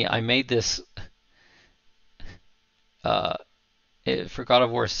 It's funny, I made this for God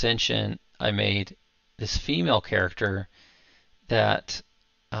of War Ascension. I made this female character that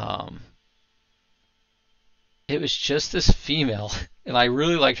it was just this female, and I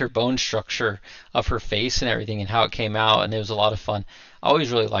really liked her bone structure of her face and everything and how it came out, and it was a lot of fun. I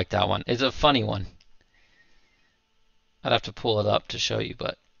always really liked that one. It's a funny one. I'd have to pull it up to show you,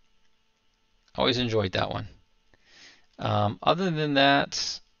 but I always enjoyed that one. Other than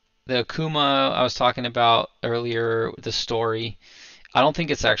that, the Akuma I was talking about earlier, the story, I don't think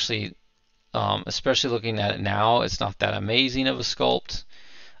it's actually, especially looking at it now, it's not that amazing of a sculpt,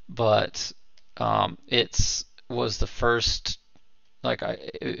 but it was the first, like,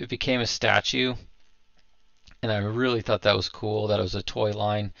 it became a statue, and I really thought that was cool, that it was a toy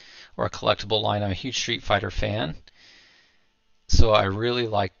line or a collectible line. I'm a huge Street Fighter fan, so I really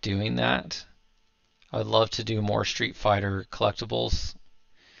liked doing that. I would love to do more Street Fighter collectibles.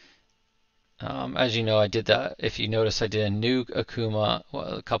 As you know, I did that. If you notice, I did a new Akuma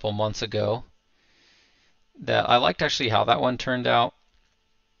a couple months ago. That I liked actually how that one turned out.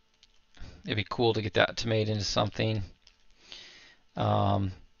 It'd be cool to get that made into something. I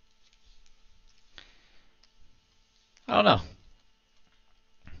don't know.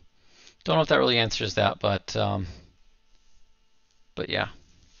 Don't know if that really answers that, but yeah.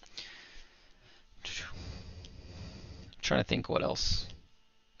 I'm trying to think what else.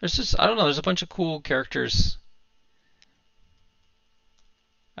 There's just, I don't know, there's a bunch of cool characters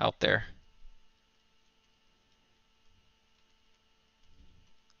out there.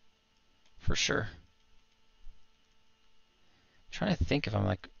 For sure. I'm trying to think if I'm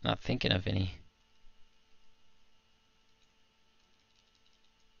like not thinking of any.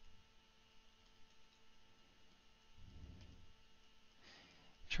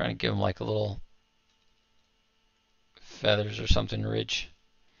 I'm trying to give them like a little feathers or something ridge.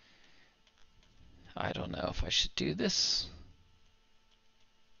 I don't know if I should do this.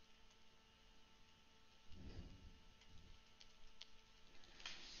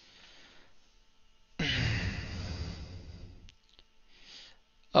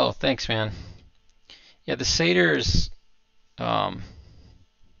 Oh, thanks, man. Yeah, the satyrs,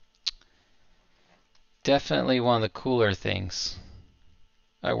 definitely one of the cooler things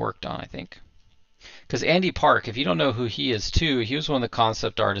I worked on, I think. Because Andy Park, if you don't know who he is too, he was one of the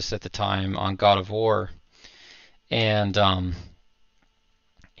concept artists at the time on God of War, and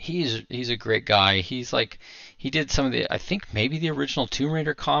he's a great guy. He's like, he did some of the, I think maybe the original Tomb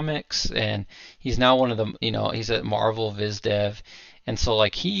Raider comics, and he's now one of the, he's at Marvel Viz Dev, and so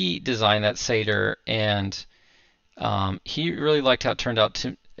like he designed that satyr, and he really liked how it turned out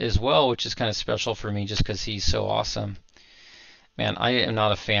as well, which is kind of special for me just because he's so awesome. Man, I am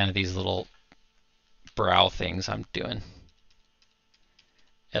not a fan of these little brow things I'm doing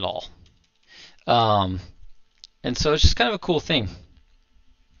at all. And so it's just kind of a cool thing.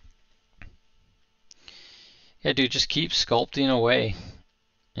 Yeah, dude, just keep sculpting away,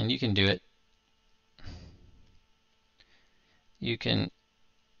 and you can do it. You can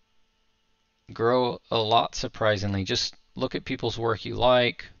grow a lot, surprisingly. Just look at people's work you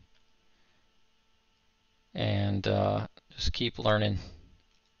like, and just keep learning.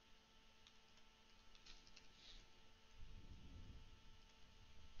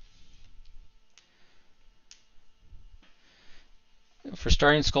 For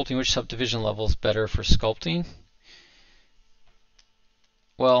starting sculpting, which subdivision level is better for sculpting?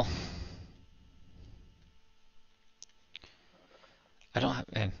 Well, I don't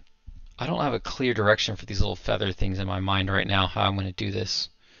have a clear direction for these little feather things in my mind right now, how I'm going to do this.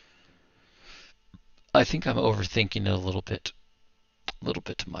 I think I'm overthinking it a little bit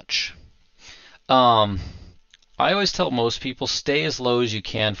too much. I I always tell most people stay as low as you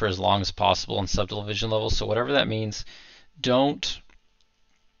can for as long as possible in subdivision levels. So whatever that means, don't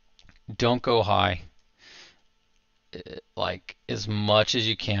go high. Like as much as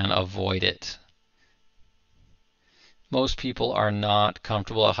you can, avoid it. Most people are not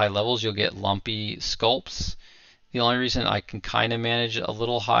comfortable at high levels. You'll get lumpy sculpts. The only reason I can kind of manage a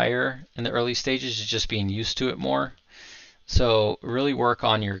little higher in the early stages is just being used to it more. So really work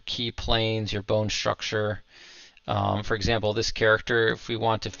on your key planes, your bone structure. For example, this character, if we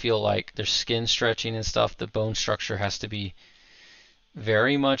want to feel like there's skin stretching and stuff, the bone structure has to be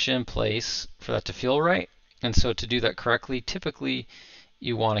very much in place for that to feel right. And so to do that correctly, typically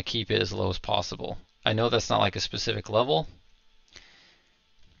you want to keep it as low as possible. I know that's not like a specific level.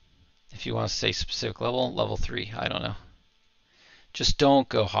 If you want to say specific level, level 3, I don't know. Just don't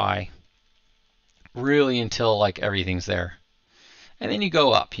go high really until like everything's there. And then you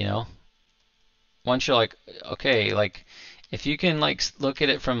go up, you know. Once you're like, okay, like if you can like look at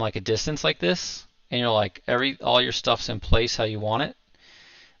it from like a distance like this, and you're like all your stuff's in place how you want it,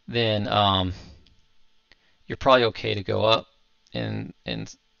 then you're probably okay to go up in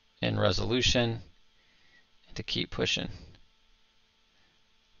resolution and to keep pushing.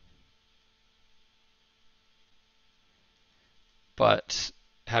 But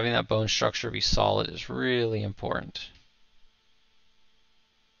having that bone structure be solid is really important.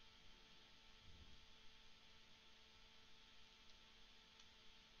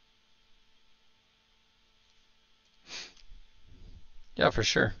 Yeah, for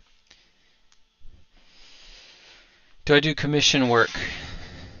sure. Do I do commission work?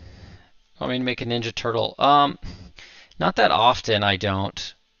 Want me to make a Ninja Turtle? Not that often. I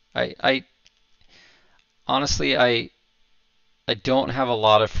don't. I honestly, I don't have a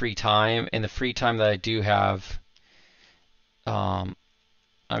lot of free time, and the free time that I do have, I'm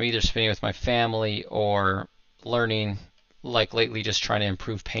either spending with my family or learning, like lately just trying to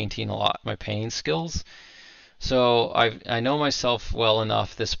improve painting a lot, my painting skills. So I know myself well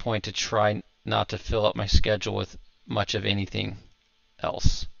enough at this point to try not to fill up my schedule with much of anything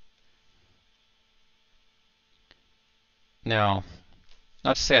else. Now,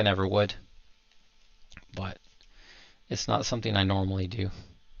 not to say I never would, but it's not something I normally do.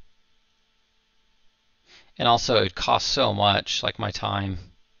 And also it costs so much, like my time.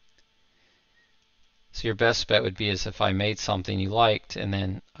 So your best bet would be is if I made something you liked and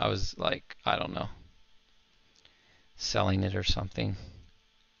then I was like, I don't know, selling it or something.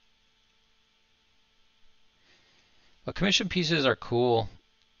 But commission pieces are cool,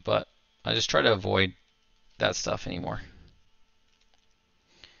 but I just try to avoid that stuff anymore.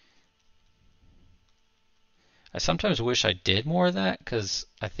 I sometimes wish I did more of that because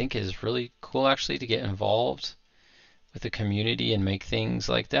I think it is really cool actually to get involved with the community and make things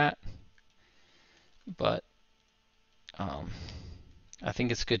like that. But I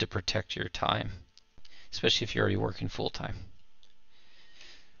think it's good to protect your time, especially if you're already working full-time.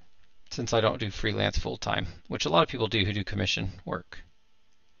 Since I don't do freelance full-time, which a lot of people do who do commission work.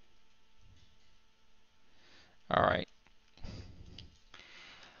 All right.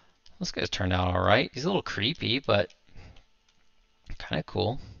 This guy's turned out all right. He's a little creepy, but kind of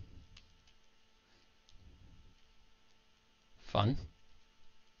cool. Fun.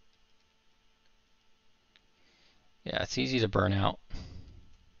 Yeah, it's easy to burn out.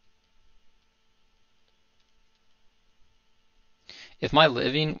 If my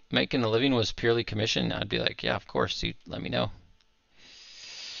making a living was purely commission, I'd be like, yeah, of course, dude, let me know.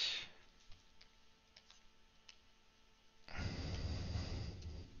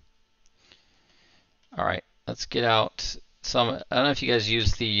 All right, let's get out some. I don't know if you guys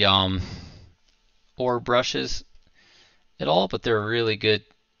use the ore brushes at all, but they're really good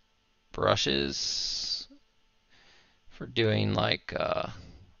brushes for doing like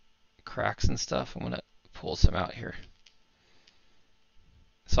cracks and stuff. I'm gonna pull some out here.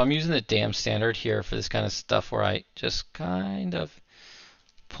 So I'm using the dam standard here for this kind of stuff where I just kind of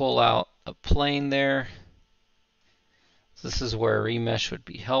pull out a plane there. So this is where remesh would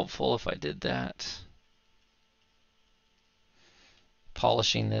be helpful if I did that.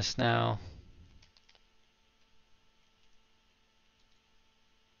 Polishing this now.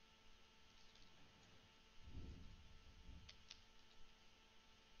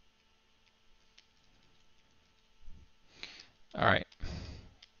 All right.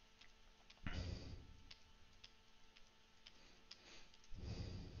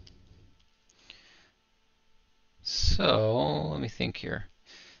 So let me think here.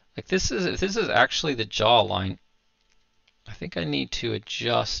 Like if this is actually the jawline, I think I need to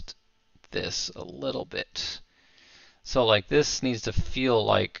adjust this a little bit. So like this needs to feel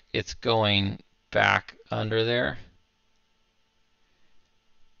like it's going back under there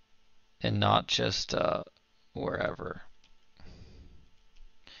and not just wherever.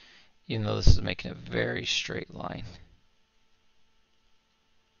 Even though this is making a very straight line.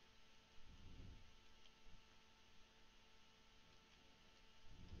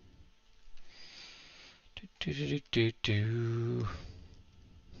 So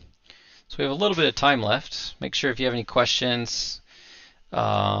we have a little bit of time left. Make sure if you have any questions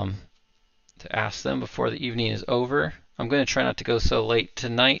to ask them before the evening is over. I'm going to try not to go so late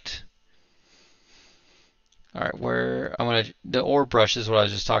tonight. All right, the orb brush is what I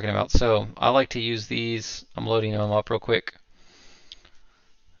was just talking about. So I like to use these. I'm loading them up real quick.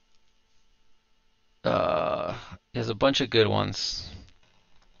 There's a bunch of good ones.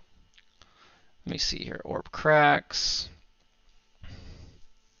 Let me see here. Orb cracks.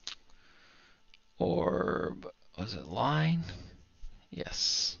 Orb, was it line?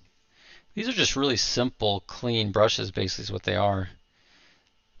 Yes. These are just really simple, clean brushes, basically is what they are.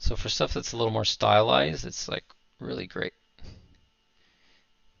 So for stuff that's a little more stylized, it's like really great.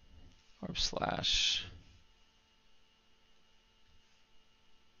 Orb slash.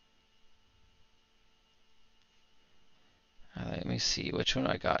 Let me see which one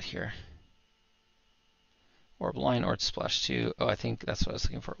I got here. Orb line, orb splash 2. Oh, I think that's what I was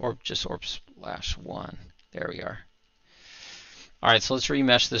looking for. Orb splash 1. There we are. All right, so let's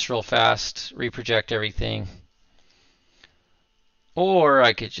remesh this real fast, reproject everything. Or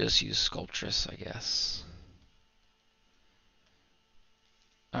I could just use Sculptress, I guess.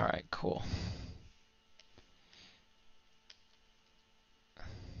 All right, cool.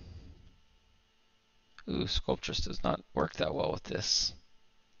 Ooh, Sculptress does not work that well with this,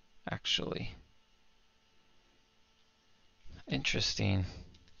 actually. Interesting.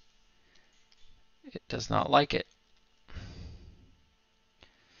 It does not like it.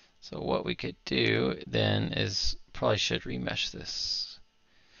 So what we could do then is probably should remesh this.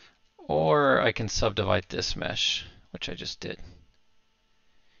 Or I can subdivide this mesh, which I just did.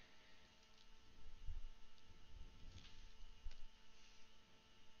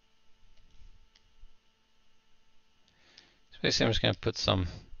 So basically I'm just going to put some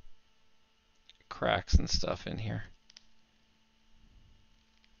cracks and stuff in here.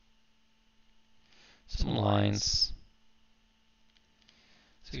 Some lines.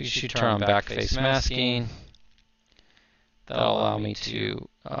 So you should turn on back face masking. That'll allow me to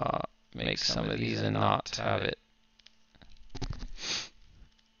make some of these and not have it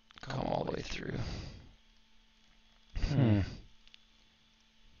come all the way through.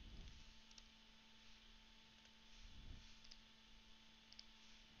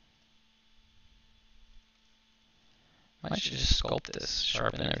 I should just sculpt this,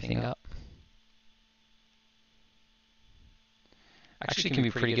 sharpen everything up. Actually, it can be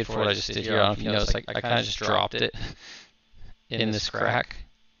pretty good for what I just did here. I don't know if you noticed, I kind of just dropped it in this crack.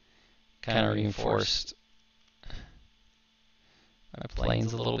 Kind of reinforced my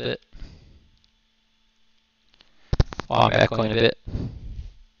planes a little bit. Oh, I'm echoing a bit.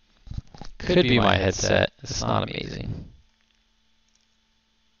 Could be my headset. It's not amazing.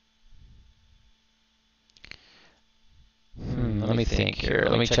 Let me think here.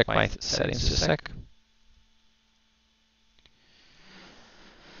 Let me check my settings just a sec.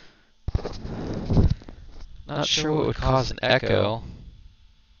 Not sure what would cause an echo.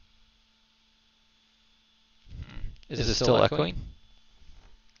 Is it still echoing?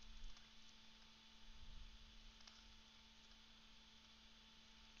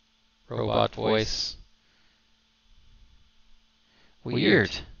 Robot voice.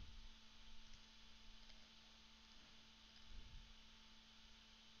 Weird.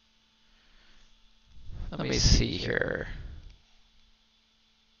 Let me see here.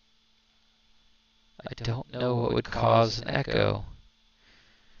 I don't know what would cause an echo.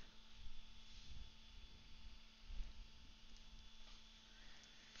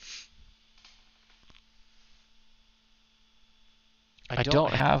 I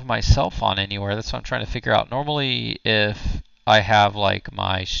don't have myself on anywhere. That's what I'm trying to figure out. Normally, if I have like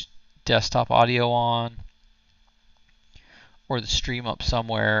my desktop audio on or the stream up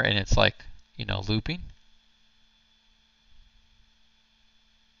somewhere and it's like, you know, looping,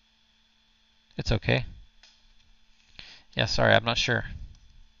 it's okay. Yeah, sorry, I'm not sure.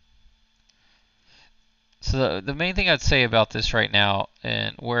 So the main thing I'd say about this right now,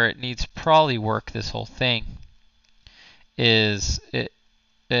 and where it needs probably work, this whole thing, is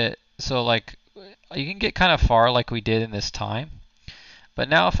so like you can get kind of far like we did in this time, but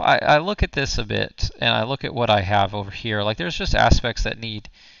now if I look at this a bit and I look at what I have over here, like there's just aspects that need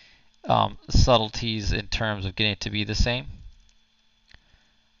subtleties in terms of getting it to be the same.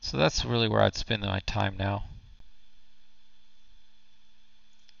 So that's really where I'd spend my time now.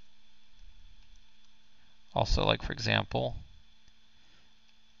 Also, like for example,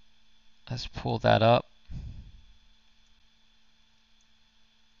 let's pull that up.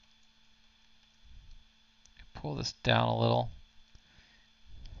 Pull this down a little.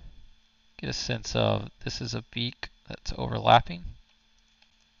 Get a sense of this is a beak that's overlapping.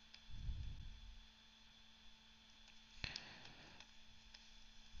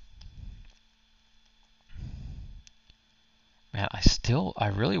 Man, I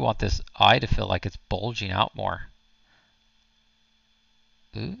really want this eye to feel like it's bulging out more.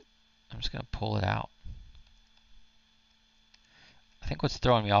 Ooh, I'm just going to pull it out. I think what's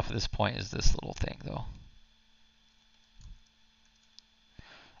throwing me off at this point is this little thing, though.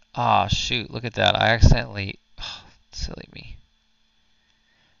 Ah, shoot, look at that. I accidentally... Oh, silly me.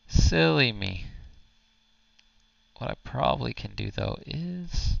 Silly me. What I probably can do, though,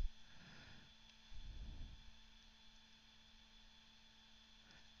 is...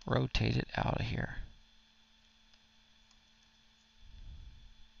 rotate it out of here.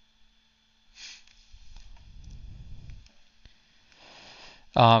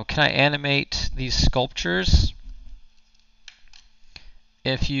 Can I animate these sculptures?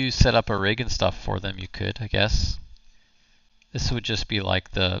 If you set up a rig and stuff for them, you could, I guess. This would just be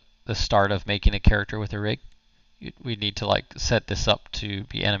like the start of making a character with a rig. We need to like set this up to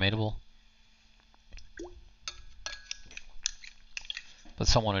be animatable. But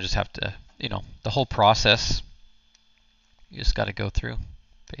someone would just have to, you know, the whole process you just got to go through,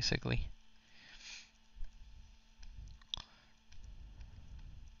 basically.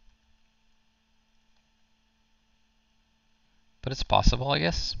 But it's possible, I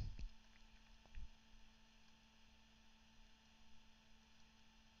guess.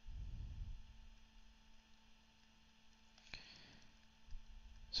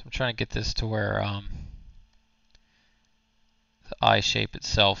 So I'm trying to get this to where the eye shape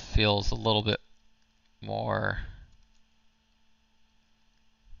itself feels a little bit more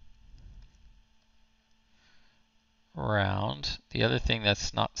round. The other thing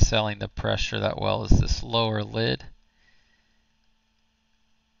that's not selling the pressure that well is this lower lid.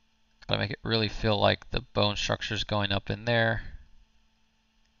 Gotta make it really feel like the bone structure is going up in there.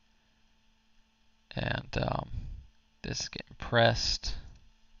 And this is getting pressed.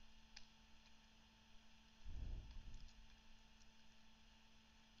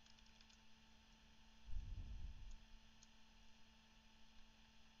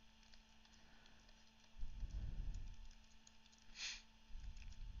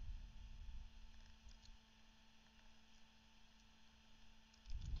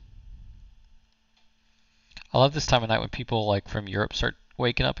 I love this time of night when people like from Europe start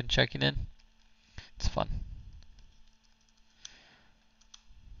waking up and checking in. It's fun.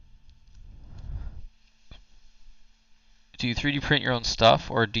 Do you 3D print your own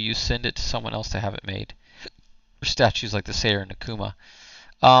stuff, or do you send it to someone else to have it made? For statues like the Satyr and Nakuma.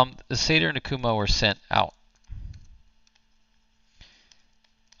 The Satyr and Nakuma were sent out.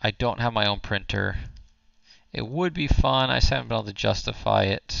 I don't have my own printer. It would be fun. I just haven't been able to justify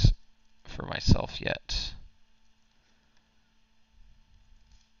it for myself yet.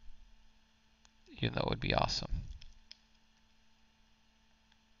 Even though it would be awesome.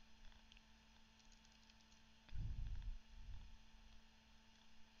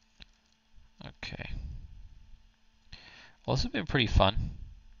 Okay. Well, this has been pretty fun.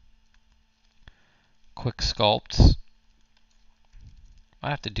 Quick sculpts.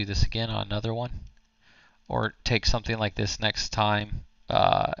 Might have to do this again on another one. Or take something like this next time.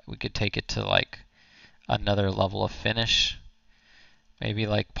 We could take it to like another level of finish. Maybe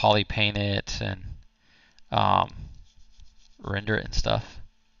like poly paint it and render it and stuff.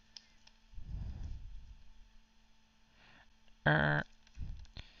 It's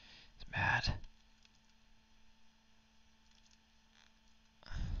mad.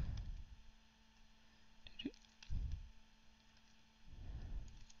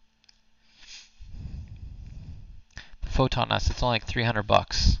 The Photon Nest, it's only like 300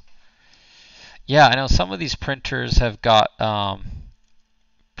 bucks. Yeah, I know some of these printers have got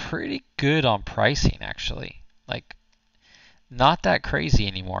pretty good on pricing actually. Like not that crazy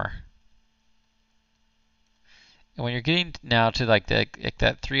anymore. And when you're getting now to like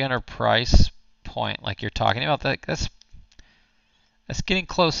that 300 price point, like you're talking about, that's getting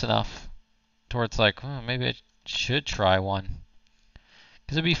close enough towards like, oh, maybe I should try one.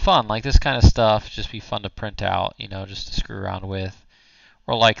 Because it'd be fun, like this kind of stuff, just be fun to print out, you know, just to screw around with.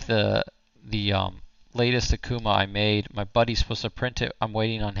 Or like the latest Akuma I made, my buddy's supposed to print it. I'm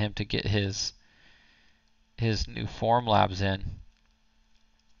waiting on him to get his new Formlabs in.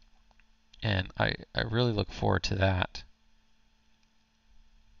 and I really look forward to that.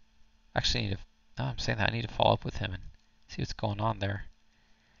 Actually, now I'm saying that I need to follow up with him and see what's going on there.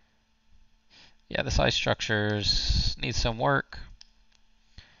 Yeah, the size structures need some work.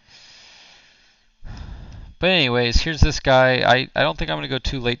 But anyways, here's this guy. I don't think I'm going to go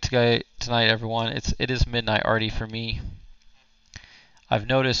too late tonight, everyone. It is midnight already for me. I've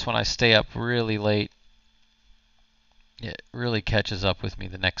noticed when I stay up really late, it really catches up with me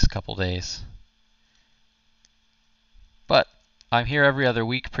the next couple days. But I'm here every other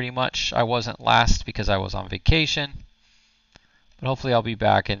week pretty much. I wasn't last because I was on vacation. But hopefully I'll be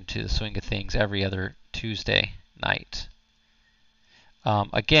back into the swing of things every other Tuesday night.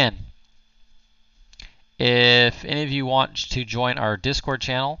 Again, if any of you want to join our Discord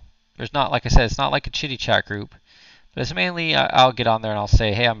channel, there's not, like I said, it's not like a chitty chat group, but it's mainly I'll get on there and I'll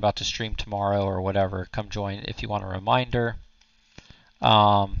say, hey, I'm about to stream tomorrow or whatever. Come join if you want a reminder.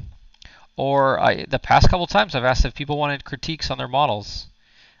 The past couple times I've asked if people wanted critiques on their models,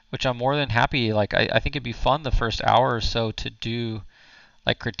 which I'm more than happy. Like I think it'd be fun the first hour or so to do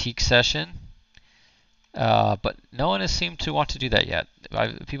like critique session. But no one has seemed to want to do that yet.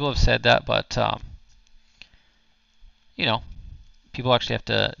 People have said that, but you know, people actually have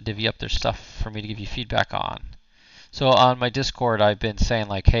to divvy up their stuff for me to give you feedback on. So on my Discord, I've been saying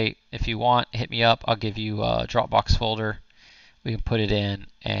like, hey, if you want, hit me up. I'll give you a Dropbox folder. We can put it in,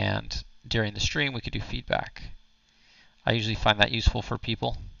 and during the stream, we could do feedback. I usually find that useful for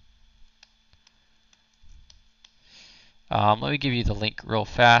people. Let me give you the link real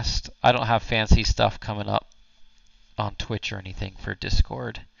fast. I don't have fancy stuff coming up on Twitch or anything for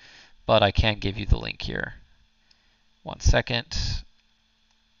Discord, but I can give you the link here. 1 second.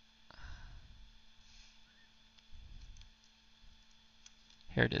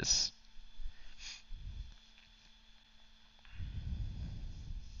 Here it is.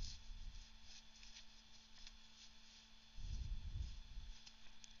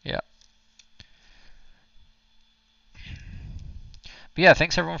 Yeah. But yeah,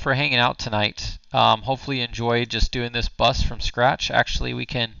 thanks everyone for hanging out tonight. Hopefully you enjoyed just doing this bust from scratch. Actually,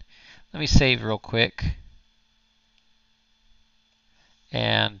 let me save real quick.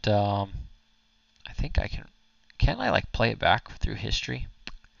 And I think I can I like play it back through history?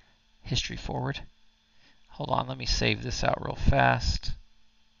 History forward. Hold on, let me save this out real fast.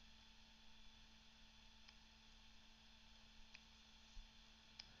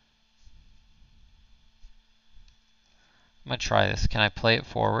 I'm going to try this. Can I play it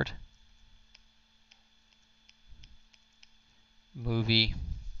forward? Movie.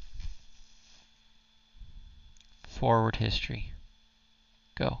 Forward history.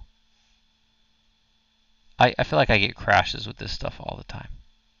 Go. I feel like I get crashes with this stuff all the time.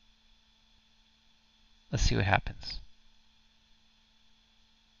 Let's see what happens.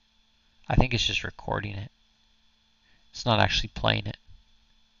 I think it's just recording it. It's not actually playing it.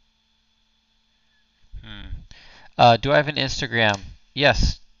 Do I have an Instagram?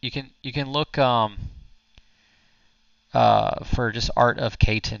 Yes, you can look for just Art of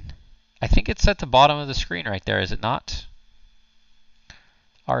Katon. I think it's at the bottom of the screen right there, is it not?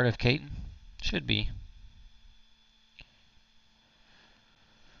 Art of Katon? Should be.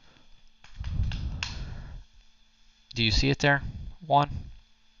 Do you see it there, Juan?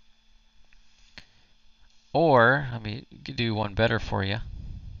 Or, let me do one better for you.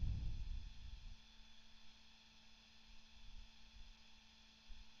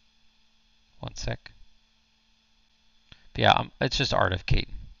 One sec. But yeah, it's just Art of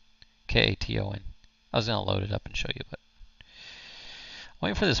Katon. Katon. I was going to load it up and show you, but I'm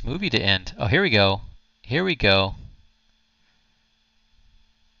waiting for this movie to end. Oh, here we go. Here we go.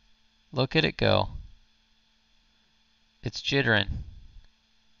 Look at it go. It's jittering.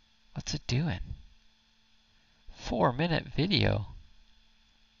 What's it doing? 4-minute video.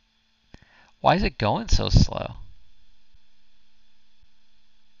 Why is it going so slow?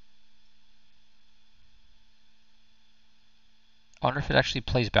 I wonder if it actually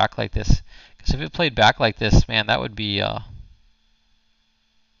plays back like this. Because if it played back like this, man, that would be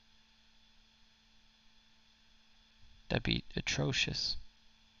that'd be atrocious.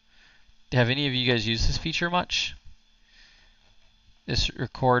 Have any of you guys used this feature much? This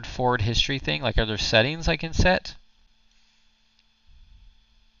record forward history thing? Like, are there settings I can set?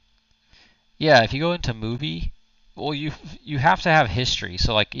 Yeah, if you go into movie, well, you have to have history.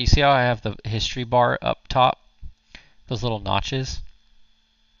 So like, you see how I have the history bar up top? Those little notches.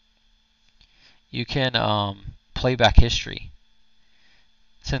 You can play back history.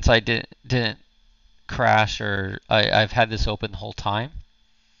 Since I didn't crash, or I've had this open the whole time.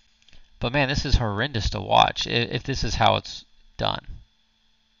 But man, this is horrendous to watch if this is how it's done.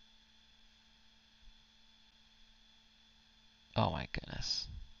 Oh my goodness.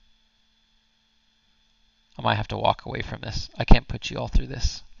 I might have to walk away from this. I can't put you all through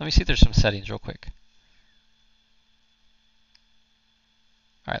this. Let me see if there's some settings real quick.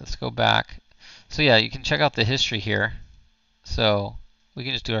 All right, let's go back. So yeah, you can check out the history here. So we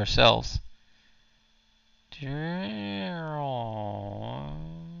can just do it ourselves.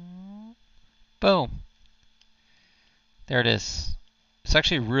 Boom. There it is. It's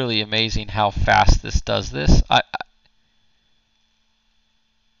actually really amazing how fast this does this.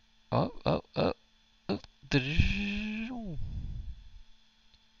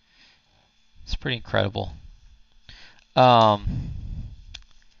 It's pretty incredible. Could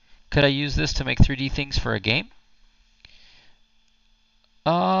I use this to make 3D things for a game?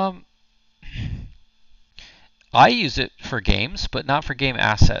 I use it for games, but not for game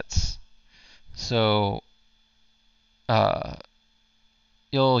assets. So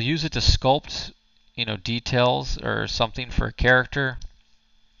you'll use it to sculpt, details or something for a character,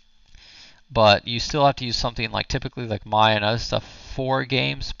 but you still have to use something like typically like Maya and other stuff for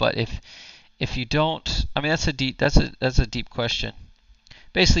games. But if you don't, I mean that's a deep question.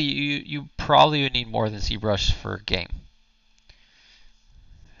 Basically, you probably would need more than ZBrush for a game.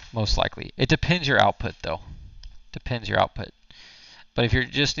 Most likely. It depends your output though. Depends your output. But if you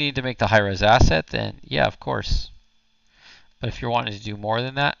just need to make the high-res asset, then yeah, of course. But if you're wanting to do more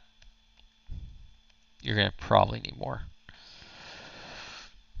than that, you're going to probably need more.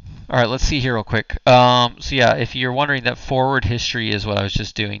 All right, let's see here real quick. So yeah, if you're wondering, that forward history is what I was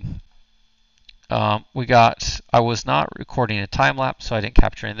just doing. I was not recording a time lapse, so I didn't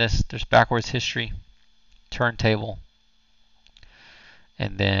capture in this. There's backwards history, turntable,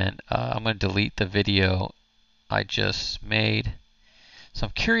 and then I'm going to delete the video I just made. So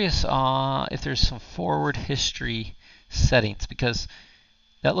I'm curious if there's some forward history settings, because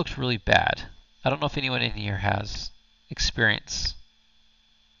that looks really bad. I don't know if anyone in here has experience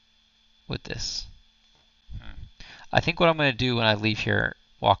with this. I think what I'm going to do when I leave here,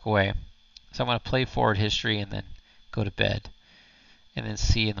 walk away, is I'm going to play forward history and then go to bed and then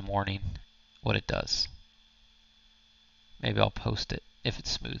see in the morning what it does. Maybe I'll post it if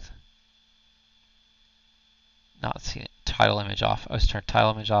it's smooth. Not seeing it. Title image off. I was turning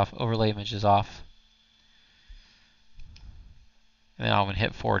title image off, overlay images off. And then I'm going to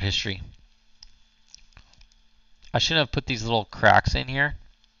hit forward history. I shouldn't have put these little cracks in here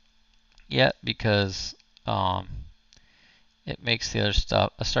yet, because it makes the other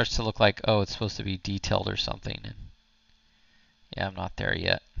stuff, it starts to look like, oh, it's supposed to be detailed or something. And yeah, I'm not there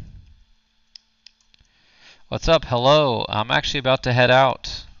yet. What's up? Hello. I'm actually about to head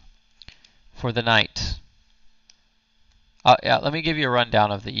out for the night. Yeah, let me give you a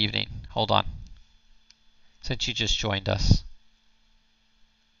rundown of the evening. Hold on. Since you just joined us.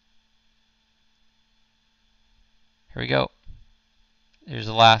 Here we go. Here's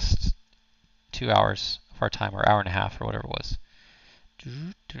the last 2 hours of our time, or hour and a half, or whatever it was.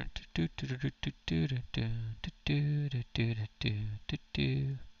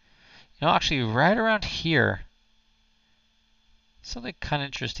 Actually, right around here, something kind of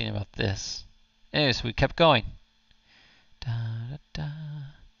interesting about this. Anyways, we kept going.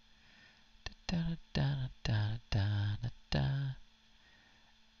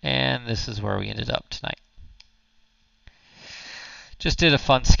 And this is where we ended up tonight. Just did a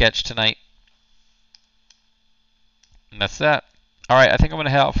fun sketch tonight. And that's that. All right, I think I'm going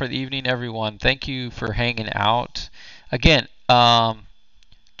to head out for the evening, everyone. Thank you for hanging out. Again,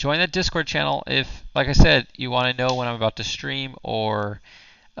 join the Discord channel if, like I said, you want to know when I'm about to stream, or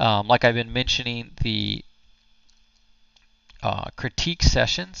like I've been mentioning, the critique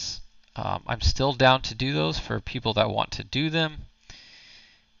sessions. I'm still down to do those for people that want to do them.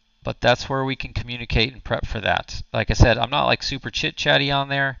 But that's where we can communicate and prep for that. Like I said, I'm not like super chit-chatty on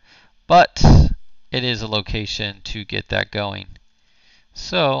there, but it is a location to get that going.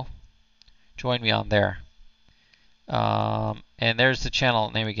 So join me on there. And there's the channel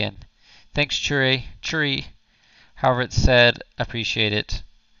name again. Thanks, Churi, however it's said. Appreciate it.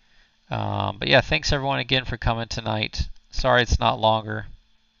 But yeah, thanks everyone again for coming tonight. Sorry it's not longer,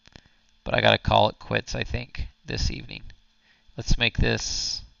 but I gotta call it quits, I think, this evening. Let's make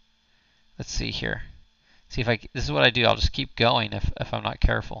this. Let's see here. See if this is what I do. I'll just keep going if I'm not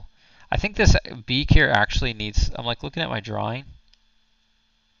careful. I think this beak here actually needs, I'm like looking at my drawing.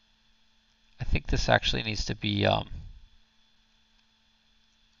 I think this actually needs to be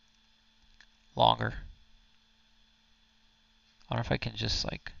longer. I wonder if I can just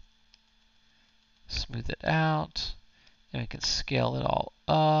like smooth it out. Then we can scale it all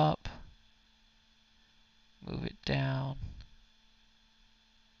up. Move it down.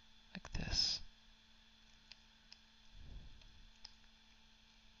 Like this.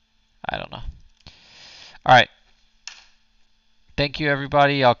 Thank you,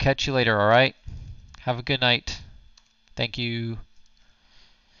 everybody. I'll catch you later, all right? Have a good night. Thank you.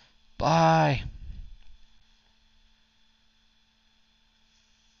 Bye.